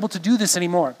he's not able to do this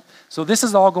anymore. So this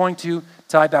is all going to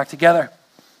tie back together.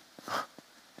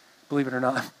 Believe it or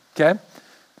not, okay?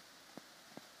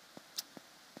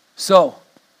 So,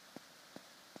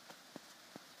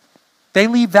 they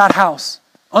leave that house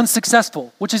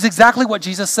unsuccessful, which is exactly what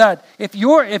Jesus said. If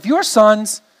your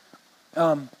sons,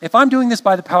 if I'm doing this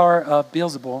by the power of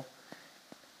Beelzebul,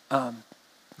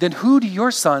 then who do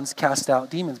your sons cast out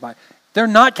demons by? They're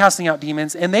not casting out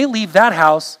demons, and they leave that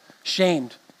house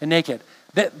shamed and naked.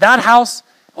 That house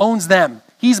owns them.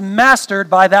 He's mastered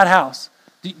by that house.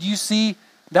 Do you see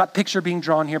that picture being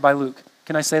drawn here by Luke?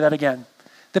 Can I say that again?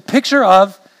 The picture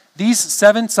of these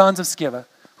 7 sons of Sceva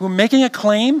who are making a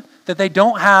claim that they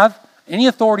don't have any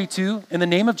authority to in the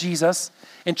name of Jesus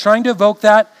and trying to evoke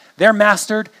that. They're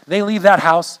mastered. They leave that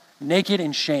house naked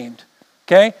and shamed.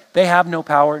 okay? They have no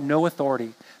power, no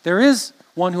authority. There is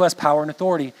one who has power and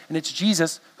authority, and it's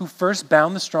Jesus who first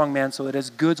bound the strong man so that his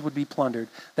goods would be plundered.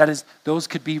 That is, those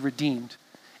could be redeemed.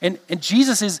 And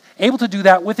Jesus is able to do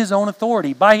that with his own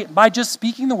authority. By just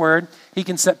speaking the word, he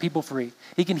can set people free.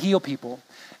 He can heal people.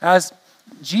 As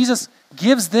Jesus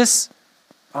gives this,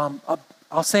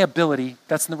 I'll say ability,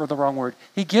 that's the wrong word.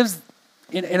 He gives,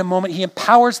 in a moment, he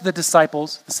empowers the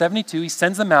disciples, the 72, he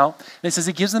sends them out, and it says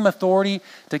he gives them authority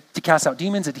to cast out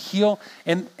demons and to heal,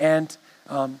 and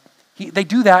they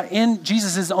do that in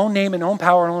Jesus' own name and own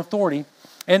power and own authority.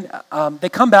 And they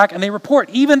come back and they report,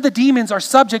 even the demons are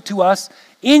subject to us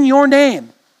in your name.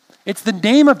 It's the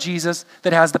name of Jesus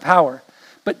that has the power.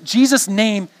 But Jesus'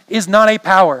 name is not a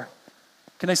power.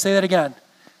 Can I say that again?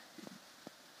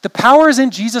 The power is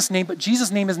in Jesus' name, but Jesus'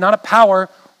 name is not a power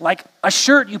like a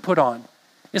shirt you put on.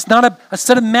 It's not a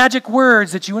set of magic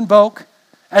words that you invoke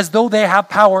as though they have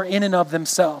power in and of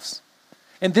themselves.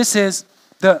 And this is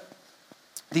the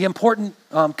important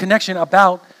connection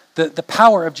about the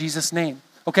power of Jesus' name.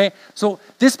 Okay, so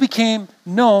this became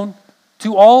known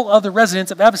to all of the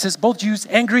residents of Ephesus, both Jews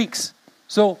and Greeks.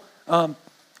 So, and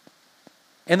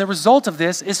the result of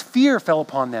this is fear fell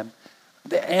upon them.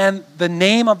 And the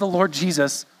name of the Lord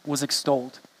Jesus was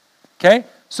extolled. Okay,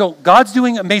 so God's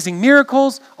doing amazing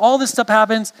miracles. All this stuff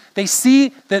happens. They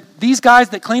see that these guys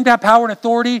that claim to have power and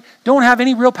authority don't have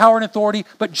any real power and authority,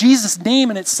 but Jesus'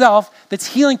 name in itself that's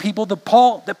healing people,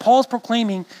 that Paul's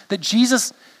proclaiming that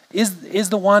Jesus is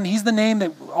the one, he's the name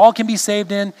that all can be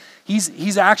saved in.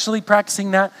 He's actually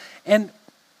practicing that. And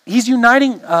he's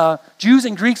uniting Jews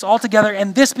and Greeks all together,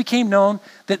 and this became known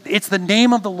that it's the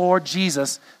name of the Lord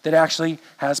Jesus that actually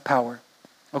has power.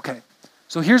 Okay,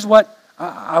 so here's what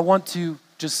I want to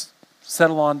just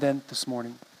settle on then this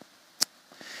morning.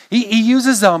 He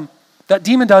uses, that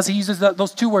demon does, he uses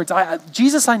those two words.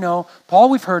 Jesus I know, Paul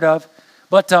we've heard of,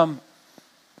 but, who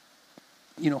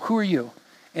are you?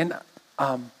 And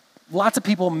lots of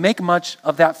people make much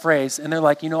of that phrase, and they're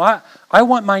like, I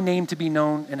want my name to be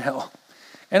known in hell.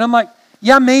 And I'm like,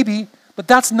 yeah, maybe, but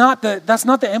that's not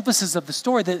the emphasis of the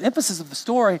story. The emphasis of the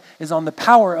story is on the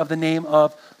power of the name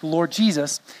of the Lord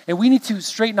Jesus, and we need to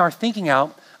straighten our thinking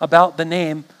out about the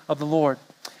name of the Lord.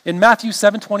 In Matthew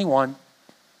 7:21,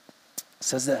 it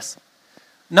says this: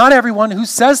 "Not everyone who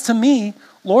says to me,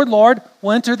 'Lord, Lord,'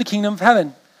 will enter the kingdom of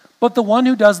heaven, but the one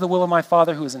who does the will of my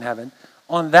Father who is in heaven.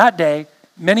 On that day,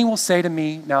 many will say to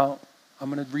me,'" now I'm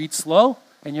going to read slow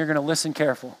and you're going to listen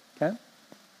careful, okay?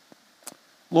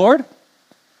 "Lord,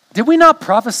 did we not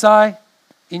prophesy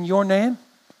in your name?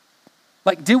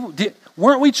 Like,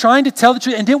 weren't we trying to tell the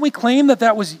truth? And didn't we claim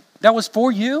that was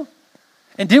for you?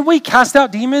 And didn't we cast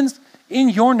out demons in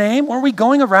your name? Weren't we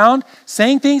going around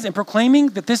saying things and proclaiming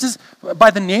that this is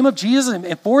by the name of Jesus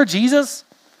and for Jesus?"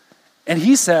 And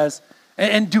he says,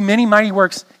 "And do many mighty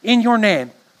works in your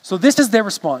name." So this is their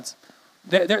response.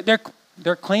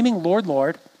 They're claiming Lord,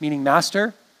 Lord, meaning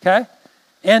master, okay?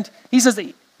 And he says,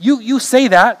 you say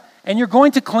that, and you're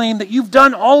going to claim that you've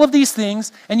done all of these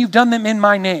things, and you've done them in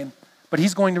my name. But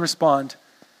he's going to respond,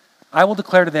 "I will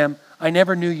declare to them, I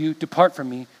never knew you. Depart from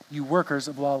me, you workers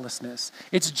of lawlessness."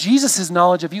 It's Jesus'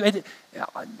 knowledge of you.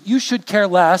 You should care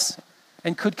less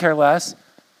and could care less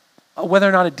whether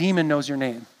or not a demon knows your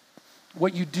name.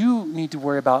 What you do need to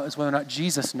worry about is whether or not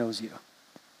Jesus knows you.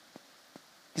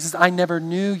 He says, "I never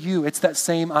knew you." It's that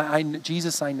same,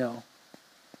 Jesus I know.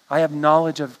 I have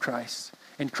knowledge of Christ,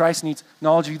 and Christ needs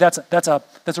knowledge of you.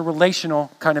 That's a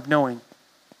relational kind of knowing.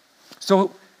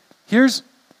 So here's,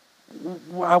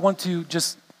 I want to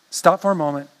just stop for a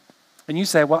moment, and you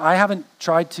say, "Well, I haven't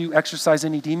tried to exorcise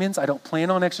any demons. I don't plan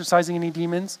on exorcising any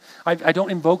demons. I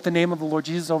don't invoke the name of the Lord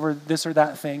Jesus over this or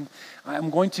that thing. I'm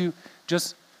going to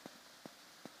just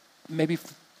maybe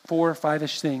 4 or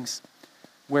 5-ish things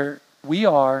where we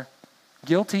are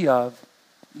guilty of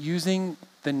using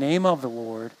the name of the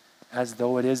Lord as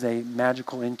though it is a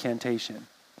magical incantation."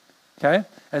 Okay?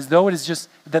 As though it is just,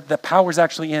 that the power is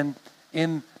actually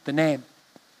in the name.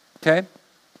 Okay?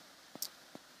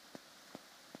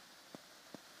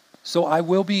 So I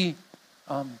will be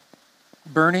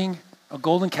burning a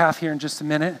golden calf here in just a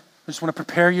minute. I just want to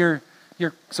prepare your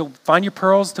so find your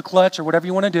pearls to clutch or whatever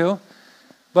you want to do.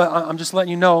 But I'm just letting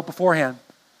you know beforehand.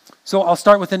 So I'll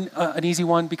start with an easy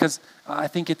one because I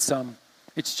think it's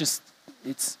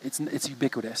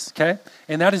ubiquitous, okay?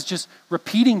 And that is just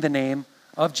repeating the name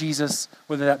of Jesus,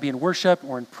 whether that be in worship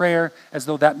or in prayer, as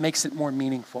though that makes it more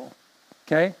meaningful,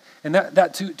 okay? And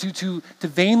that to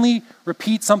vainly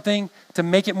repeat something to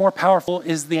make it more powerful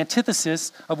is the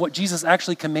antithesis of what Jesus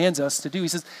actually commands us to do. He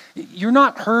says, you're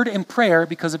not heard in prayer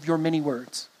because of your many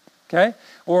words, okay?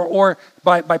 Or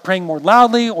by praying more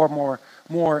loudly or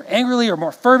more angrily or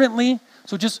more fervently.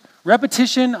 So just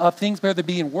repetition of things, whether it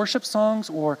be in worship songs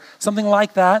or something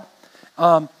like that,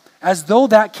 as though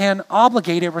that can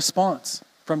obligate a response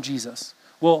from Jesus.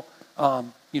 Well,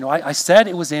 I said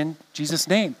it was in Jesus'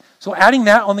 name. So adding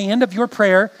that on the end of your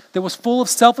prayer that was full of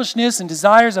selfishness and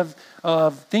desires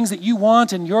of things that you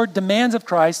want and your demands of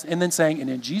Christ, and then saying, and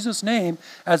in Jesus' name,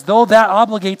 as though that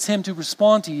obligates him to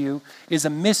respond to you, is a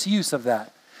misuse of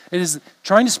that. It is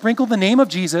trying to sprinkle the name of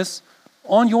Jesus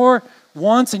on your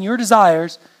wants and your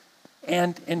desires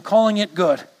and calling it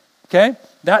good. Okay?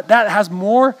 That has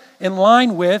more in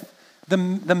line with the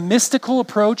mystical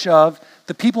approach of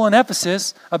the people in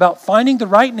Ephesus about finding the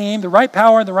right name, the right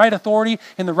power, the right authority,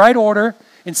 in the right order,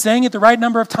 and saying it the right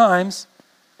number of times,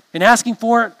 and asking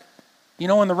for it,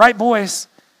 in the right voice.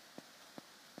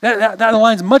 That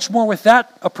aligns much more with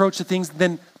that approach to things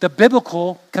than the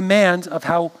biblical command of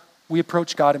how we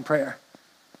approach God in prayer.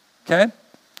 Okay?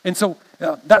 And so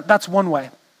that's one way.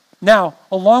 Now,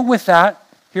 along with that,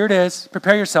 here it is,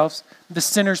 prepare yourselves, the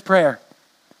sinner's prayer.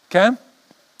 Okay?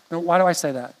 Now, why do I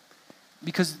say that?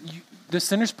 Because the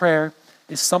sinner's prayer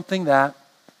is something that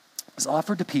is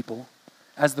offered to people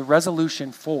as the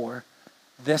resolution for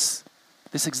this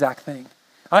exact thing.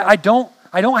 I don't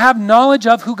have knowledge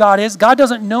of who God is. God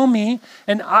doesn't know me.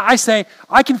 And I say,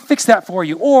 I can fix that for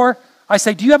you. Or I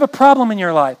say, do you have a problem in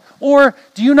your life? Or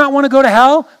do you not want to go to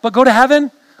hell, but go to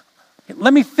heaven?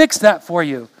 Let me fix that for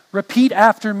you. Repeat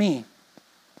after me.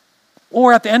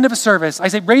 Or at the end of a service, I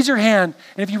say, raise your hand.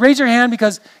 And if you raise your hand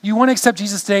because you want to accept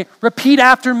Jesus today, repeat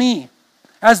after me.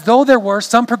 As though there were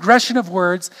some progression of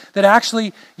words that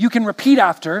actually you can repeat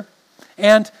after,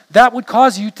 and that would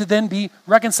cause you to then be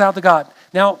reconciled to God.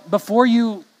 Now, before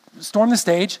you storm the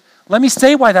stage, let me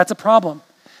say why that's a problem.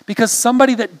 Because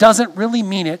somebody that doesn't really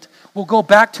mean it will go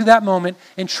back to that moment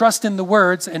and trust in the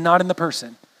words and not in the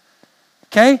person.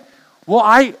 Okay? Well,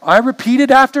 I repeated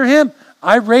after him.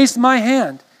 I raised my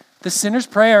hand. The sinner's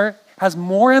prayer has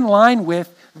more in line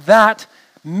with that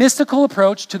mystical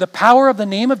approach to the power of the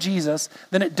name of Jesus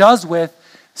than it does with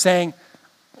saying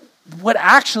what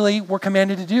actually we're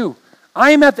commanded to do.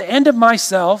 I am at the end of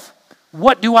myself.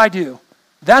 What do I do?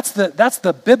 That's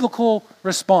the biblical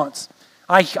response.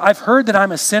 I've heard that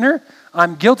I'm a sinner.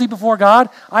 I'm guilty before God.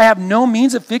 I have no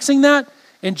means of fixing that,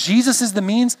 and Jesus is the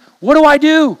means. What do I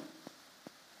do?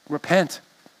 Repent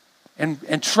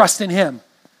and trust in him.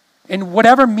 And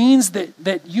whatever means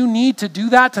that you need to do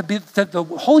that, that the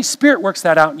Holy Spirit works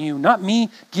that out in you, not me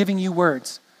giving you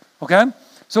words. Okay?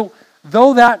 So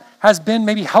though that has been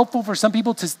maybe helpful for some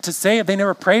people to say if they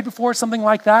never prayed before, something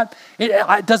like that,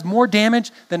 it does more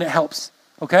damage than it helps.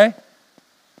 Okay?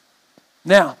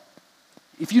 Now,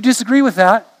 if you disagree with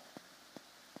that,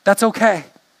 that's okay.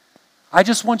 I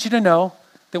just want you to know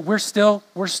that we're still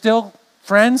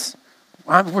friends.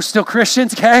 We're still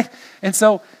Christians, okay? And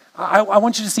so I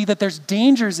want you to see that there's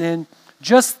dangers in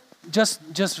just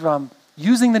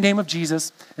using the name of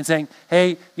Jesus and saying,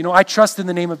 hey, I trust in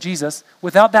the name of Jesus,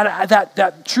 without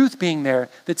that truth being there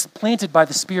that's planted by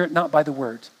the Spirit, not by the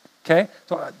Word. Okay?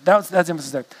 So that's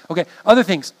emphasis there. Okay, other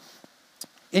things.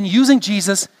 In using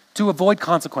Jesus to avoid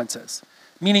consequences,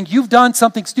 meaning you've done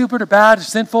something stupid or bad or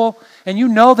sinful, and you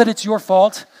know that it's your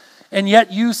fault, and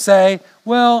yet you say,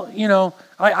 well,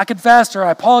 I confessed or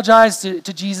I apologized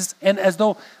to Jesus, and as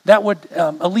though that would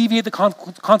alleviate the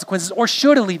consequences or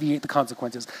should alleviate the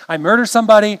consequences. I murder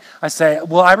somebody, I say,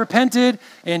 well, I repented,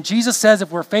 and Jesus says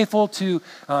if we're faithful to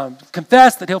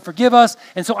confess that he'll forgive us,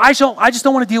 and so I just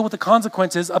don't want to deal with the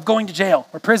consequences of going to jail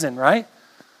or prison, right?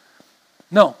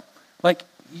 No, like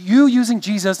you using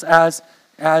Jesus as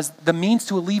the means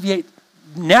to alleviate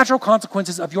natural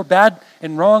consequences of your bad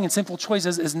and wrong and sinful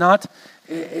choices is not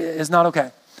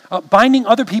okay. Binding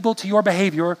other people to your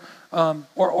behavior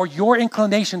or your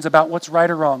inclinations about what's right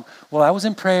or wrong. Well, I was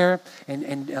in prayer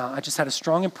and I just had a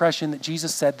strong impression that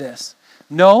Jesus said this.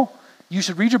 No, you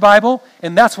should read your Bible,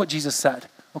 and that's what Jesus said,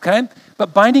 okay?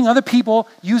 But binding other people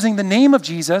using the name of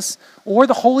Jesus or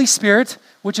the Holy Spirit,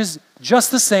 which is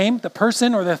just the same, the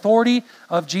person or the authority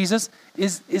of Jesus,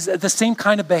 is the same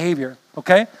kind of behavior,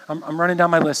 okay? I'm running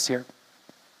down my list here.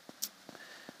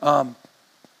 How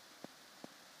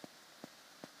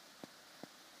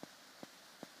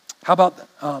about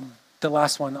the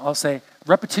last one? I'll say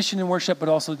repetition in worship, but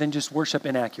also then just worship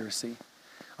inaccuracy.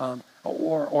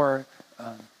 Or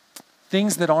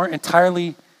things that aren't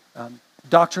entirely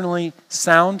doctrinally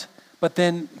sound, but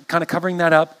then kind of covering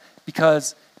that up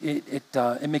because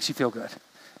it makes you feel good.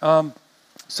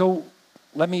 So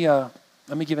let me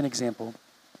give an example.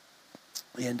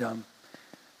 And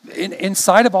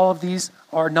inside of all of these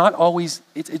are not always,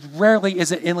 it rarely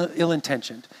is it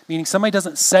ill-intentioned, meaning somebody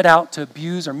doesn't set out to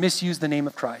abuse or misuse the name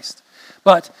of Christ.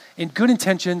 But in good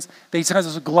intentions, they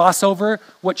sometimes gloss over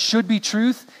what should be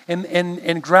truth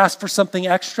and grasp for something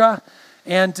extra.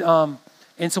 And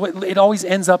so it always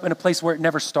ends up in a place where it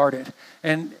never started.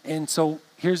 And so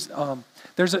there's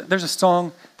a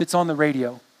song that's on the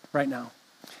radio right now.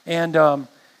 And I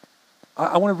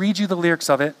want to read you the lyrics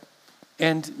of it.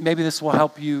 And maybe this will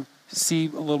help you see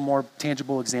a little more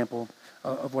tangible example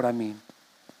of what I mean.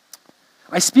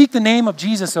 I speak the name of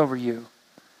Jesus over you.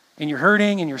 In your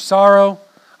hurting, in your sorrow,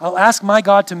 I'll ask my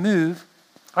God to move.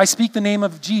 I speak the name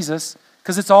of Jesus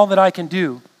because it's all that I can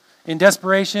do. In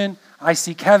desperation, I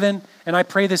seek heaven, and I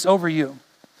pray this over you.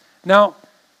 Now,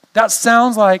 that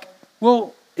sounds like,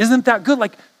 well, isn't that good?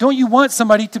 Like, don't you want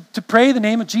somebody to pray the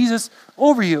name of Jesus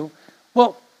over you?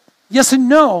 Well, yes and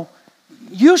no.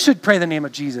 You should pray the name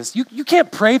of Jesus. You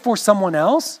can't pray for someone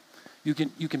else. You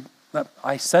can.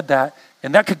 I said that,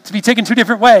 and that could be taken two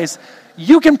different ways.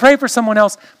 You can pray for someone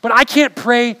else, but I can't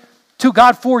pray to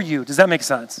God for you. Does that make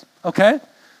sense? Okay?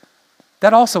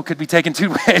 That also could be taken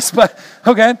two ways, but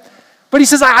okay. But he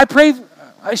says,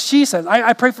 she says,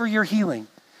 I pray for your healing,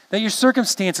 that your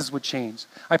circumstances would change.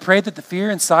 I pray that the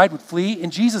fear inside would flee in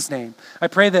Jesus' name. I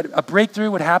pray that a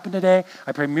breakthrough would happen today.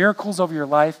 I pray miracles over your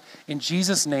life in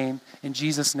Jesus' name, in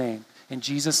Jesus' name, in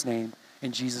Jesus' name,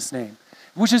 in Jesus' name.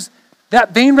 Which is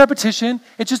that vain repetition.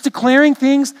 It's just declaring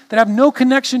things that have no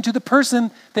connection to the person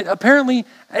that apparently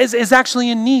is actually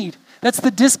in need. That's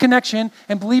the disconnection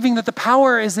and believing that the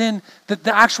power is in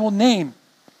the actual name.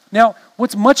 Now,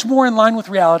 what's much more in line with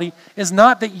reality is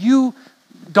not that you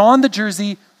don the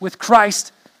jersey with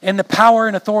Christ and the power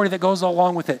and authority that goes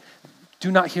along with it. Do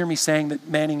not hear me saying that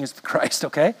Manning is the Christ,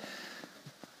 okay?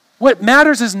 What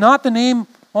matters is not the name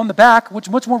on the back, which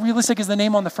much more realistic is the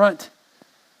name on the front.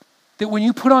 That when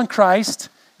you put on Christ,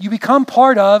 you become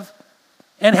part of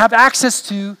and have access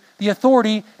to the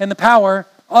authority and the power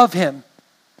of him.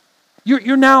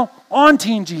 You're now on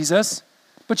Team Jesus,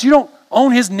 but you don't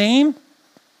own his name.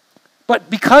 But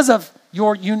because of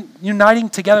your uniting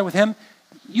together with him,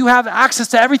 you have access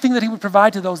to everything that he would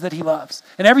provide to those that he loves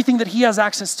and everything that he has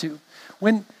access to.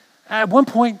 When at one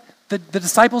point the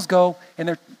disciples go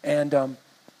I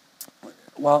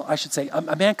should say,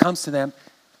 a man comes to them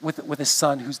with his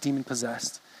son who's demon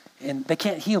possessed, and they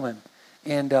can't heal him,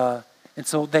 and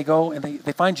so they go and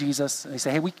they find Jesus and they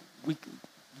say, hey,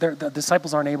 the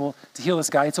disciples aren't able to heal this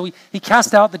guy, and so he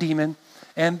cast out the demon.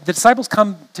 And the disciples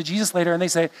come to Jesus later and they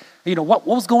say, what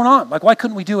was going on? Like, why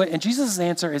couldn't we do it? And Jesus'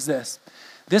 answer is this: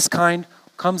 this kind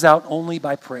comes out only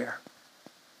by prayer.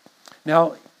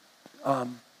 Now,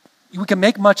 we can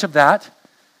make much of that,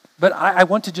 but I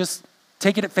want to just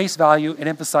take it at face value and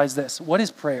emphasize this. What is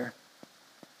prayer?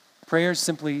 Prayer is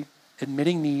simply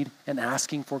admitting need and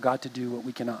asking for God to do what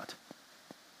we cannot.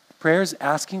 Prayer is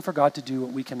asking for God to do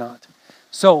what we cannot.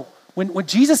 So, when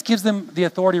Jesus gives them the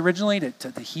authority originally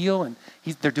to heal, and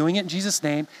they're doing it in Jesus'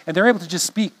 name, and they're able to just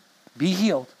speak, be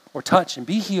healed, or touch and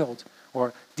be healed,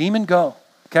 or demon go,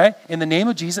 okay, in the name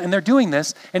of Jesus, and they're doing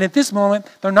this, and at this moment,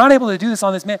 they're not able to do this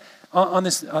on this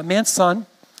man's son,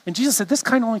 and Jesus said, this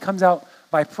kind only comes out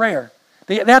by prayer.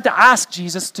 They have to ask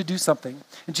Jesus to do something.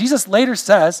 And Jesus later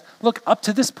says, look, up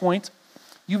to this point,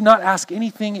 you've not asked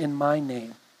anything in my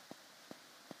name.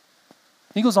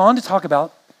 He goes on to talk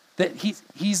about that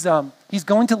he's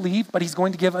going to leave, but he's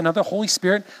going to give another Holy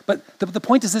Spirit. But the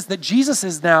point is this, that Jesus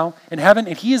is now in heaven,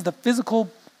 and he is the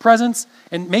physical presence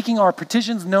and making our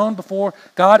petitions known before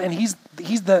God, and he's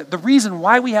the reason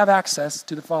why we have access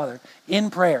to the Father in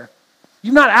prayer.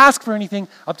 You've not asked for anything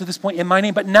up to this point in my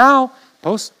name, but now,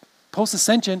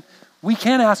 post-ascension, we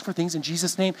can ask for things in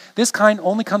Jesus' name. This kind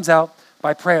only comes out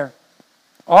by prayer.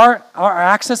 Our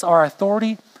access, our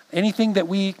authority, anything that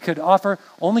we could offer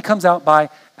only comes out by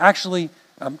actually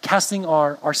casting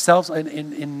ourselves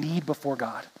in need before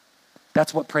God.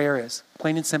 That's what prayer is,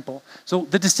 plain and simple. So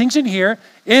the distinction here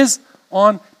is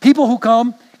on people who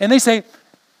come and they say,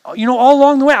 all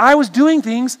along the way, I was doing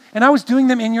things and I was doing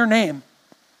them in your name.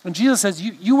 And Jesus says,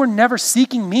 you were never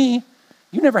seeking me.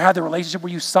 You never had the relationship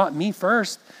where you sought me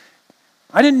first.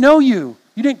 I didn't know you.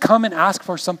 You didn't come and ask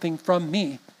for something from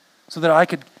me so that I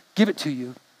could give it to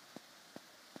you.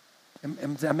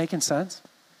 Is that making sense?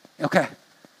 Okay.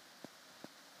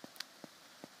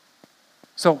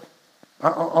 So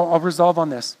I'll resolve on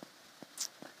this.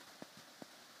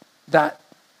 That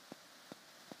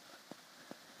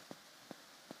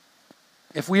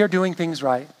if we are doing things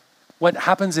right, what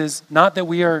happens is not that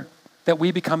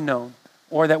we become known,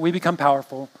 or that we become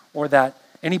powerful, or that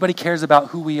anybody cares about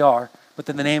who we are, but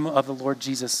that the name of the Lord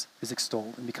Jesus is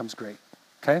extolled and becomes great.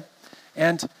 okay?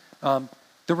 And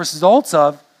the results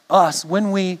of us,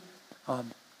 when we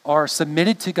are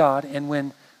submitted to God and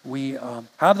when we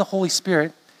have the Holy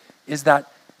Spirit, is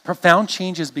that profound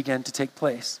changes begin to take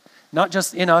place. Not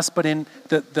just in us, but in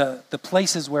the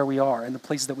places where we are and the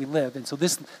places that we live. And so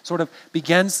this sort of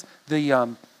begins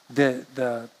the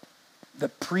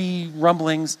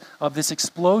pre-rumblings of this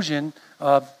explosion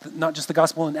of not just the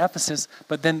gospel in Ephesus,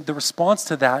 but then the response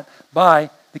to that by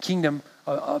the kingdom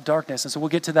of darkness. And so we'll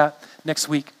get to that next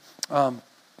week. So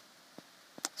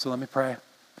let me pray,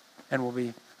 and we'll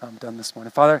be done this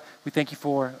morning. Father, we thank you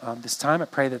for this time. I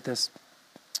pray that this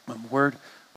word